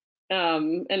there.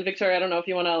 And Victoria, I don't know if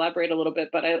you want to elaborate a little bit,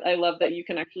 but I love that you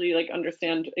can actually like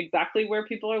understand exactly where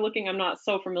people are looking. I'm not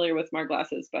so familiar with smart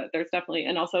glasses, but there's definitely,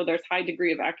 and also there's high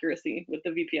degree of accuracy with the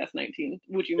VPS 19,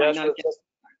 which you might not get.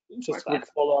 Just quick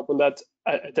follow up on that.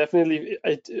 Definitely,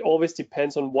 it always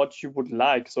depends on what you would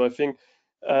like. So I think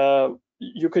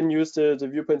you can use the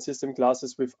Viewpoint System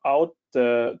glasses without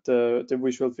the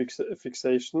visual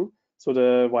fixation, so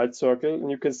the white circle, and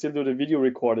you can still do the video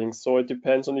recording. So it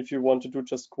depends on if you want to do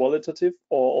just qualitative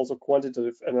or also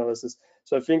quantitative analysis.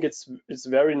 So I think it's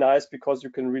very nice because you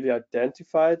can really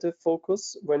identify the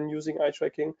focus when using eye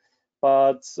tracking,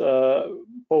 but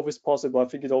both is possible. I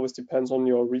think it always depends on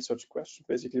your research question,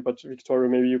 basically. But Victoria,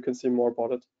 maybe you can say more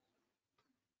about it.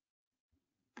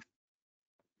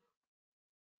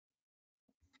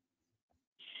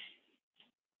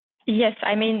 Yes,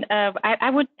 I mean, I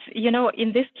would,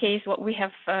 in this case, what we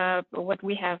have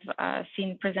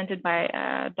seen presented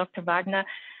by Dr. Wagner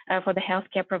for the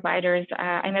healthcare providers,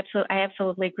 I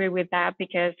absolutely agree with that,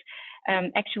 because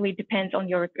actually depends on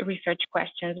your research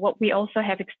questions. What we also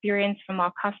have experienced from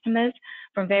our customers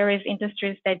from various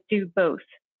industries that do both,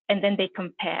 and then they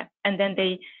compare, and then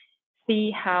they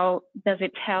see how does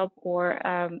it help, or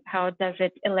how does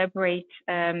it elaborate.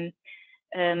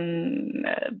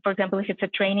 For example, if it's a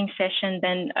training session,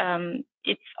 then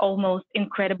it's almost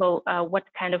incredible what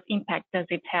kind of impact does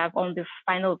it have on the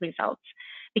final results.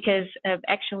 Because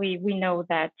actually we know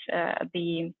that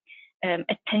the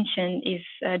attention is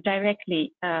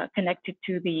directly connected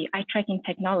to the eye tracking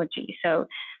technology. So,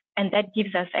 and that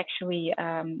gives us actually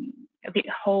the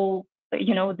whole,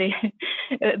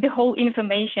 the whole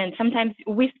information. Sometimes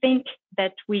we think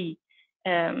that we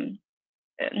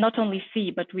not only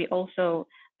see, but we also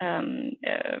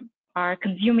are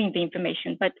consuming the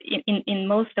information. But in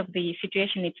most of the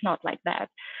situation, it's not like that.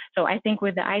 So I think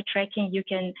with the eye tracking, you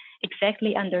can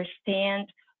exactly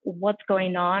understand what's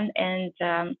going on, and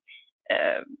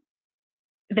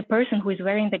the person who is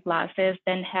wearing the glasses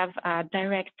then have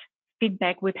direct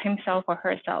feedback with himself or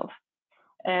herself.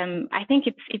 I think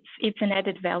it's an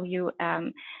added value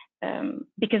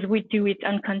because we do it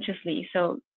unconsciously.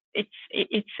 So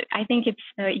I think it's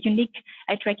a unique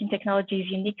eye tracking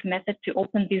technology's unique method to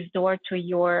open this door to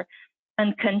your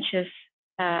unconscious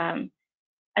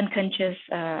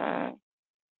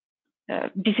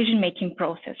decision-making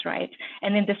process, right?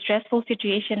 And in the stressful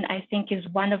situation, I think is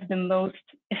one of the most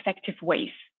effective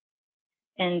ways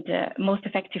and most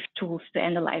effective tools to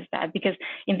analyze that, because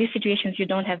in these situations you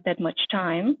don't have that much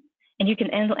time, and you can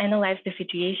analyze the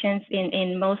situations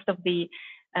in most of the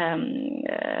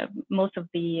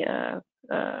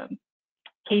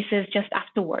cases just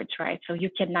afterwards, right? So you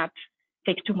cannot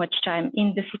take too much time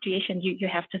in the situation. You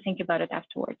have to think about it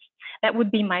afterwards. That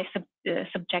would be my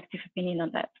subjective opinion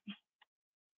on that.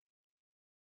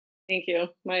 Thank you.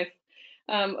 Nice.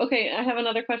 Okay, I have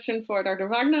another question for Dr.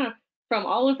 Wagner from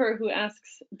Oliver, who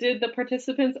asks, did the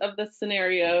participants of the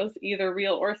scenarios, either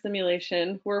real or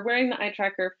simulation, who were wearing the eye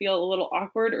tracker feel a little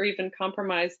awkward or even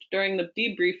compromised during the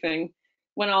debriefing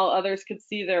when all others could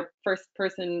see their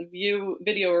first-person view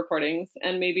video recordings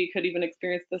and maybe could even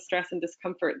experience the stress and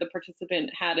discomfort the participant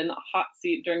had in the hot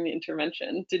seat during the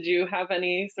intervention? Did you have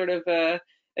any sort of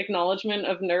acknowledgement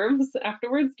of nerves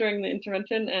afterwards during the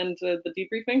intervention and the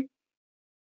debriefing?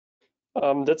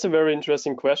 That's a very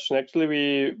interesting question.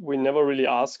 Actually, we never really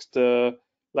asked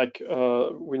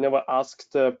we never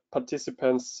asked the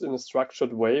participants in a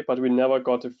structured way, but we never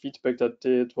got a feedback that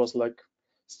it was like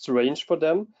strange for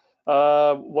them.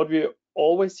 What we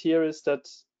always hear is that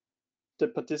the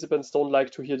participants don't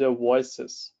like to hear their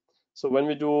voices. So when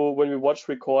we watch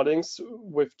recordings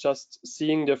with just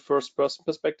seeing the first person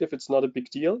perspective, it's not a big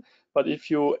deal. But if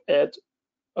you add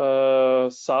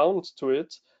sound to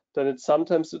it, then it's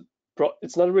sometimes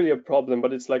it's not really a problem,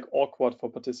 but it's like awkward for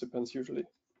participants usually.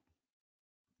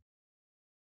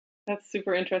 That's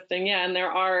super interesting. Yeah, and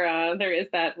there is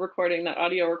that recording, that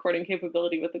audio recording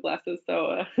capability with the glasses,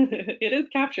 so it is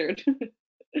captured.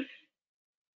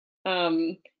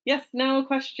 Yes, now a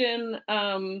question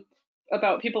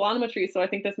about pupillometry. So I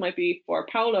think this might be for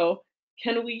Paolo.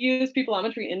 Can we use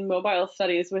pupillometry in mobile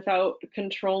studies without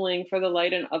controlling for the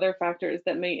light and other factors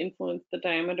that may influence the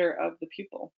diameter of the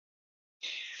pupil?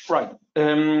 Right.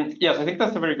 Yes, I think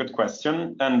that's a very good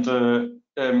question. And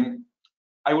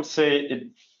I would say it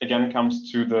again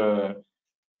comes to the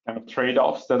kind of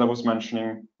trade-offs that I was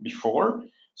mentioning before.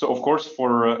 So of course,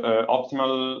 for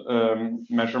optimal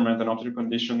measurement and optimal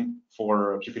condition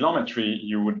for pupillometry,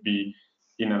 you would be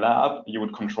in a lab, you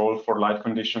would control for light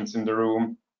conditions in the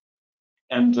room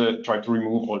and try to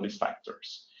remove all these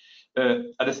factors.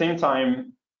 At the same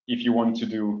time, if you want to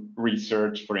do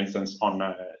research, for instance, on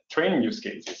training use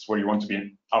cases where you want to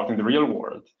be out in the real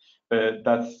world,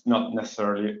 that's not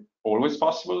necessarily always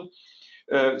possible.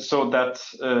 So that,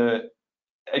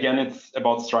 again, it's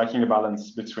about striking a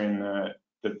balance between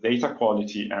the data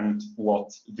quality and what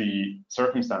the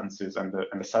circumstances and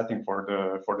the setting for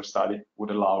the study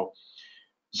would allow.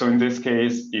 So in this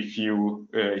case, if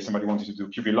somebody wanted to do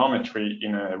pupillometry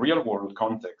in a real world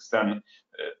context, then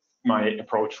my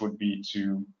approach would be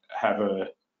to have a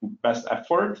best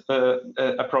effort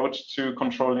approach to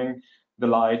controlling the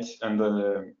light and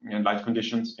the light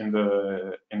conditions in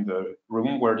the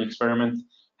room where the experiment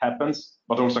happens,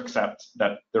 but also accept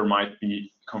that there might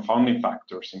be confounding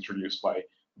factors introduced by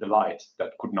the light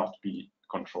that could not be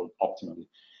controlled optimally.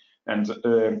 And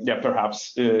yeah,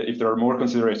 perhaps if there are more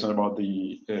considerations about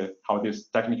the how this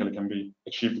technically can be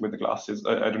achieved with the glasses,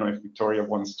 I don't know if Victoria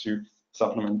wants to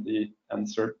supplement the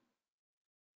answer.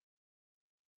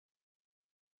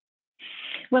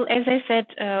 Well, as I said,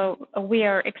 we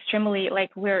are extremely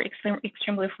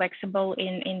flexible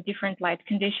in different light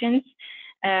conditions.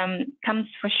 Comes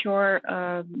for sure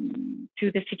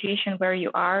to the situation where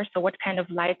you are. So what kind of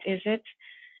light is it?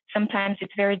 sometimes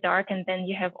it's very dark and then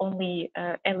you have only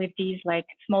LEDs, like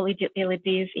small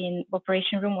LEDs in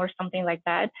operation room or something like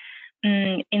that.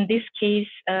 In this case,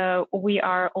 we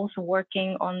are also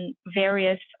working on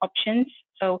various options.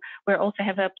 So we also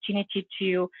have the opportunity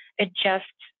to adjust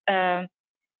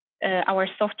our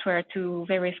software to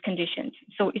various conditions.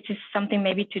 So it is something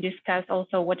maybe to discuss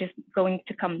also what is going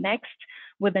to come next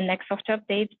with the next software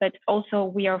updates, but also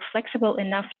we are flexible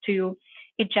enough to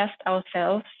adjust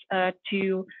ourselves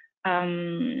to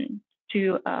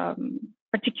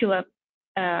particular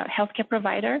healthcare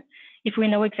provider if we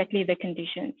know exactly the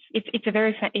conditions. It's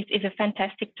a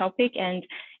fantastic topic, and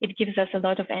it gives us a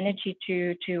lot of energy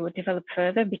to develop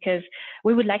further, because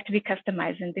we would like to be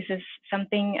customized, and this is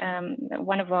something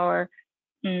one of our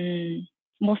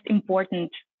most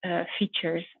important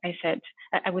features.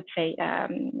 I would say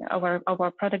of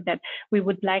our product, that we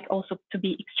would like also to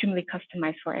be extremely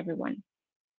customized for everyone.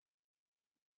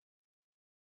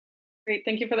 Great,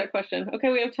 thank you for that question. Okay,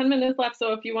 we have 10 minutes left,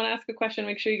 so if you want to ask a question,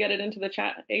 make sure you get it into the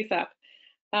chat ASAP.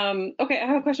 Okay, I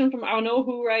have a question from Auno,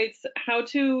 who writes, how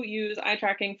to use eye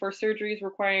tracking for surgeries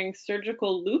requiring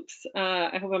surgical loops.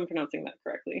 I hope I'm pronouncing that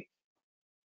correctly.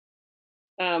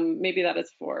 Maybe that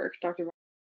is for Dr.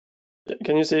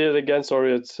 Can you say it again?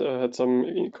 Sorry, it had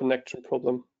some connection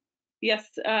problem. Yes,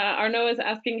 Arnaud is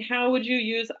asking, how would you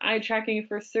use eye tracking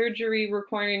for surgery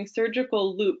requiring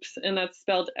surgical loops? And that's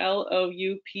spelled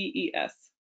L-O-U-P-E-S.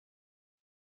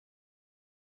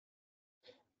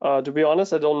 To be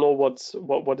honest, I don't know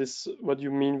what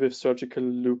you mean with surgical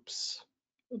loops.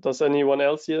 Does anyone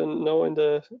else here know in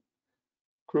the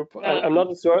group? I'm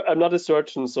not a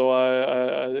surgeon, so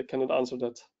I cannot answer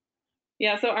that.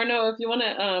 Yeah, so Arnaud, if you want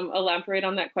to elaborate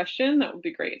on that question, that would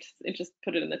be great. Just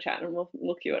put it in the chat and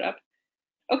we'll queue it up.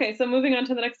 Okay, so moving on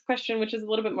to the next question, which is a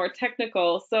little bit more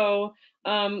technical. So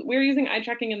we're using eye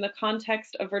tracking in the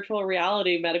context of virtual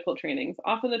reality medical trainings.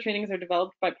 Often the trainings are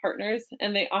developed by partners,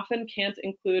 and they often can't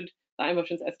include the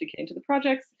iMotions SDK into the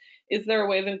projects. Is there a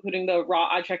way of including the raw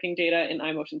eye tracking data in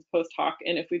iMotions post hoc?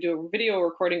 And if we do a video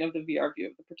recording of the VR view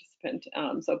of the participant?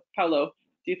 So Paolo,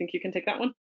 do you think you can take that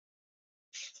one?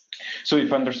 So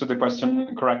if I understood the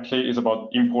question correctly, is about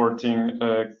importing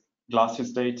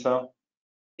glasses data.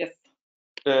 Yes.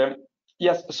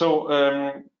 Yes. So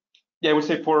yeah, I would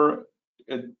say for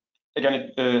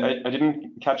again, I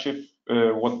didn't catch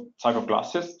what type of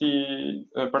glasses the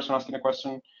person asking the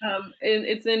question.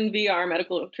 It's in VR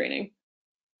medical training.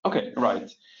 Okay,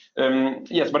 right.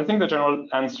 Yes, but I think the general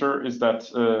answer is that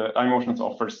iMotions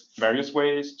offers various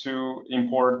ways to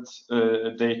import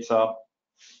data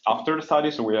after the study.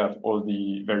 So we have all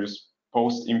the various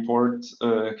post-import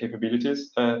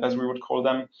capabilities, as we would call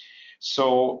them.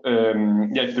 So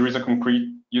yeah, if there is a concrete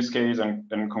use case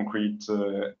and concrete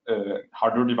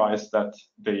hardware device that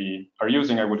they are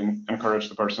using, I would encourage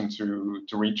the person to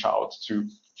reach out to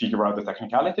figure out the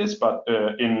technicalities. But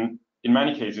in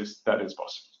many cases, that is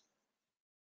possible.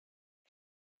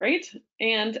 Great.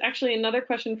 And actually, another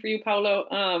question for you,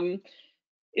 Paolo.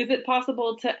 Is it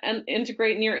possible to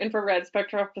integrate near-infrared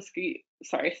spectroscopy,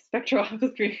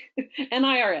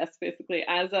 NIRS, basically,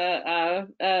 as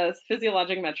a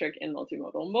physiologic metric in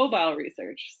multimodal mobile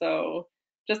research? So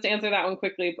just to answer that one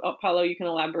quickly, Paolo, you can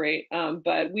elaborate.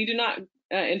 But we do not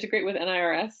integrate with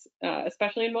NIRS,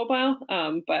 especially in mobile,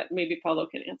 but maybe Paolo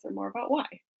can answer more about why.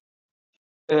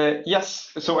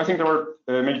 Yes, so I think there are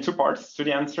maybe two parts to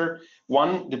the answer.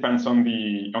 One depends on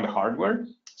the hardware.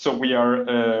 So we are,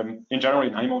 in general,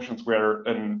 in iMotions, we're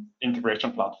an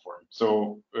integration platform.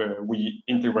 So we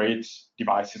integrate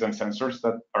devices and sensors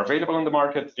that are available on the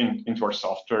market into our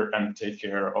software and take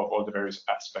care of all the various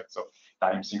aspects of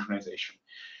time synchronization.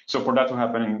 So for that to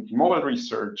happen in mobile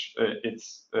research,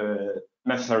 it's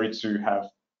necessary to have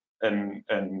an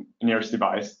nearest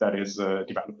device that is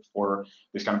developed for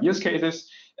this kind of use cases.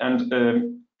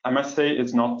 And I must say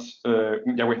it's not,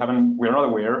 yeah, we're not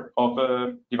aware of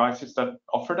devices that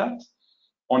offer that.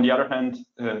 On the other hand,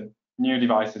 new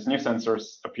devices, new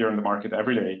sensors appear on the market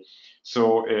every day.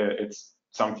 So it's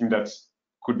something that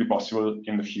could be possible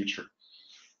in the future.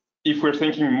 If we're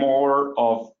thinking more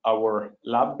of our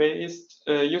lab-based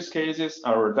use cases,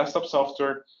 our desktop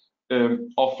software,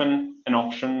 often an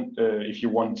option, if you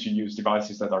want to use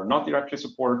devices that are not directly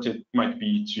supported, might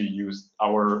be to use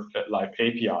our live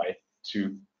API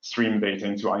to stream data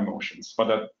into iMotions, but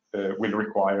that will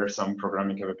require some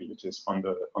programming capabilities on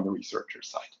the researcher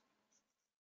side.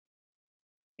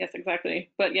 Yes,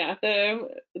 exactly. But yeah, the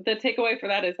takeaway for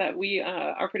that is that we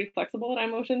are pretty flexible at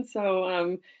iMotions.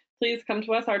 So please come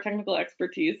to us. Our technical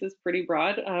expertise is pretty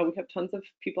broad. We have tons of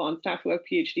people on staff who have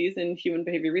PhDs in human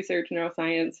behavior research,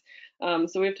 neuroscience.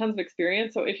 So we have tons of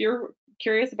experience. So if you're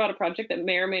curious about a project that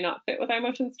may or may not fit with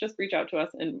iMotions, just reach out to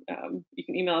us, and you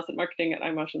can email us at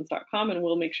marketing@imotions.com, and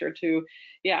we'll make sure to,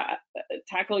 yeah,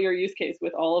 tackle your use case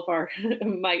with all of our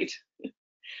might.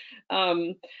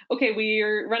 Okay,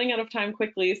 we're running out of time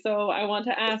quickly, so I want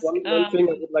to ask. One thing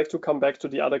I would like to come back to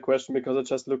the other question, because I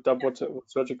just looked up what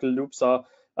surgical loops are.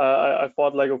 I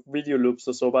thought like of video loops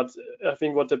or so, but I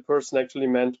think what the person actually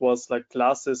meant was like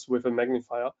glasses with a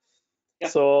magnifier. Yeah,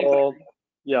 so exactly.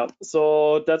 yeah,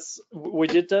 so we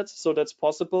did that, so that's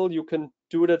possible. You can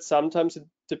do that sometimes. It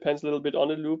depends a little bit on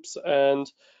the loops,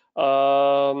 and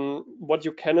what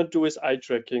you cannot do is eye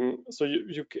tracking. So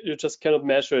you just cannot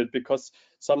measure it, because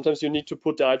sometimes you need to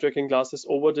put the eye tracking glasses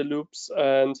over the loops,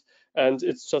 and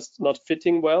it's just not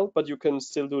fitting well, but you can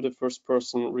still do the first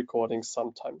person recording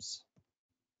sometimes.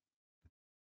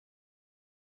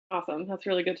 Awesome, that's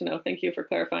really good to know. Thank you for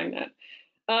clarifying that.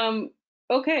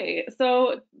 Okay,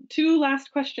 so 2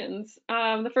 last questions.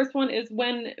 The first one is,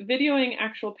 when videoing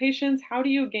actual patients, how do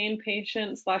you gain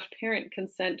patient/parent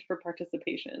consent for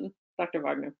participation? Dr.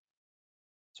 Wagner.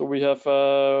 So we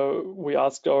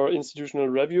asked our institutional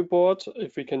review board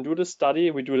if we can do the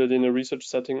study. We do that in a research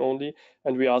setting only,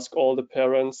 and we ask all the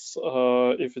parents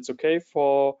if it's okay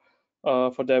for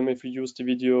them if we use the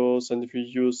videos and if we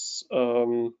use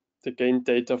the gained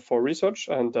data for research,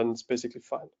 and then it's basically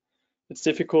fine. It's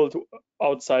difficult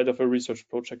outside of a research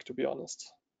project, to be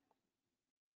honest.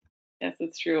 Yes,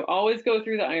 it's true. Always go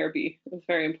through the IRB. It's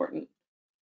very important.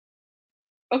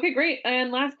 Okay, great.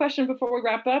 And last question before we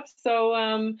wrap up.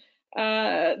 So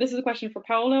this is a question for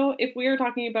Paolo. If we are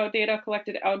talking about data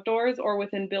collected outdoors or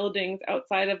within buildings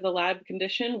outside of the lab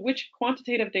condition, which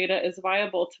quantitative data is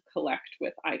viable to collect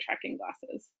with eye tracking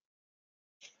glasses?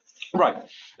 Right.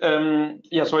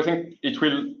 Yeah, so I think it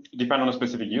will depend on a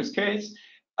specific use case.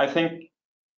 I think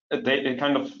a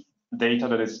kind of data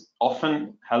that is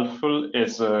often helpful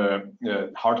is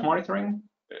heart monitoring,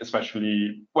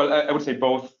 especially, well, I would say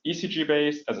both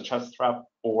ECG-based as a chest strap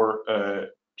or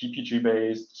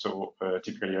PPG-based, so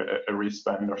typically a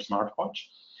wristband or smartwatch.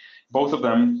 Both of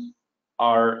them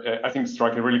are, I think,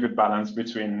 strike a really good balance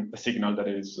between a signal that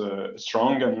is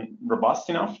strong and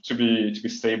robust enough to be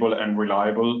stable and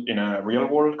reliable in a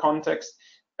real-world context,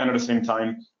 and at the same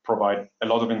time provide a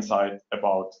lot of insight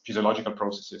about physiological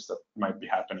processes that might be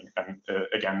happening. And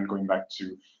again, going back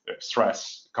to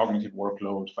stress, cognitive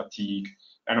workload, fatigue,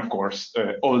 and of course,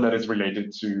 all that is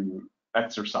related to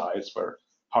exercise, where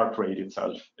heart rate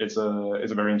itself is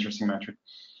a very interesting metric.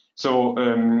 So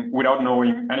without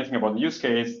knowing anything about the use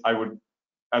case, I would,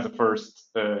 as a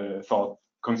first thought,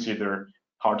 consider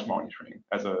heart monitoring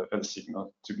as a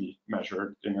signal to be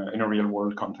measured in a real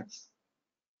world context.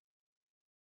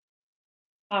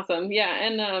 Awesome. Yeah,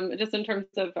 and just in terms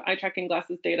of eye tracking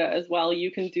glasses data as well,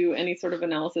 you can do any sort of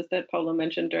analysis that Paolo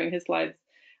mentioned during his slides.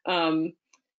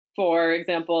 For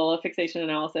example, a fixation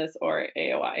analysis or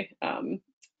AOI.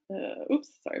 Oops,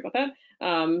 sorry about that.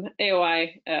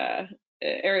 AOI,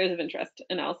 areas of interest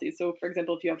analyses. So for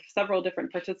example, if you have several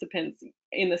different participants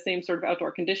in the same sort of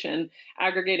outdoor condition,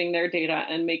 aggregating their data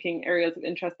and making areas of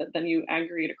interest that then you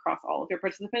aggregate across all of your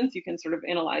participants, you can sort of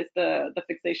analyze the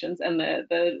fixations and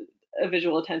the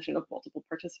visual attention of multiple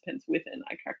participants within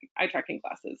eye tracking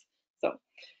glasses. So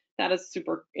that is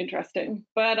super interesting.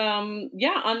 But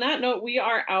yeah, on that note, we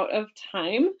are out of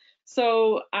time.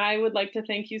 So I would like to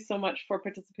thank you so much for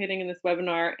participating in this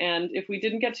webinar. And if we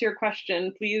didn't get to your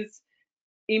question, please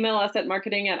email us at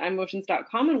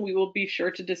marketing@imotions.com, and we will be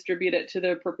sure to distribute it to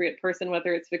the appropriate person,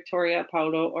 whether it's Victoria,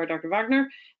 Paolo, or Dr. Wagner.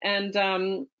 And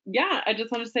yeah, I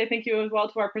just want to say thank you as well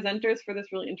to our presenters for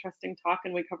this really interesting talk,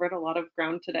 and we covered a lot of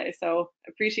ground today. So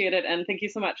appreciate it, and thank you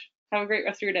so much. Have a great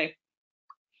rest of your day.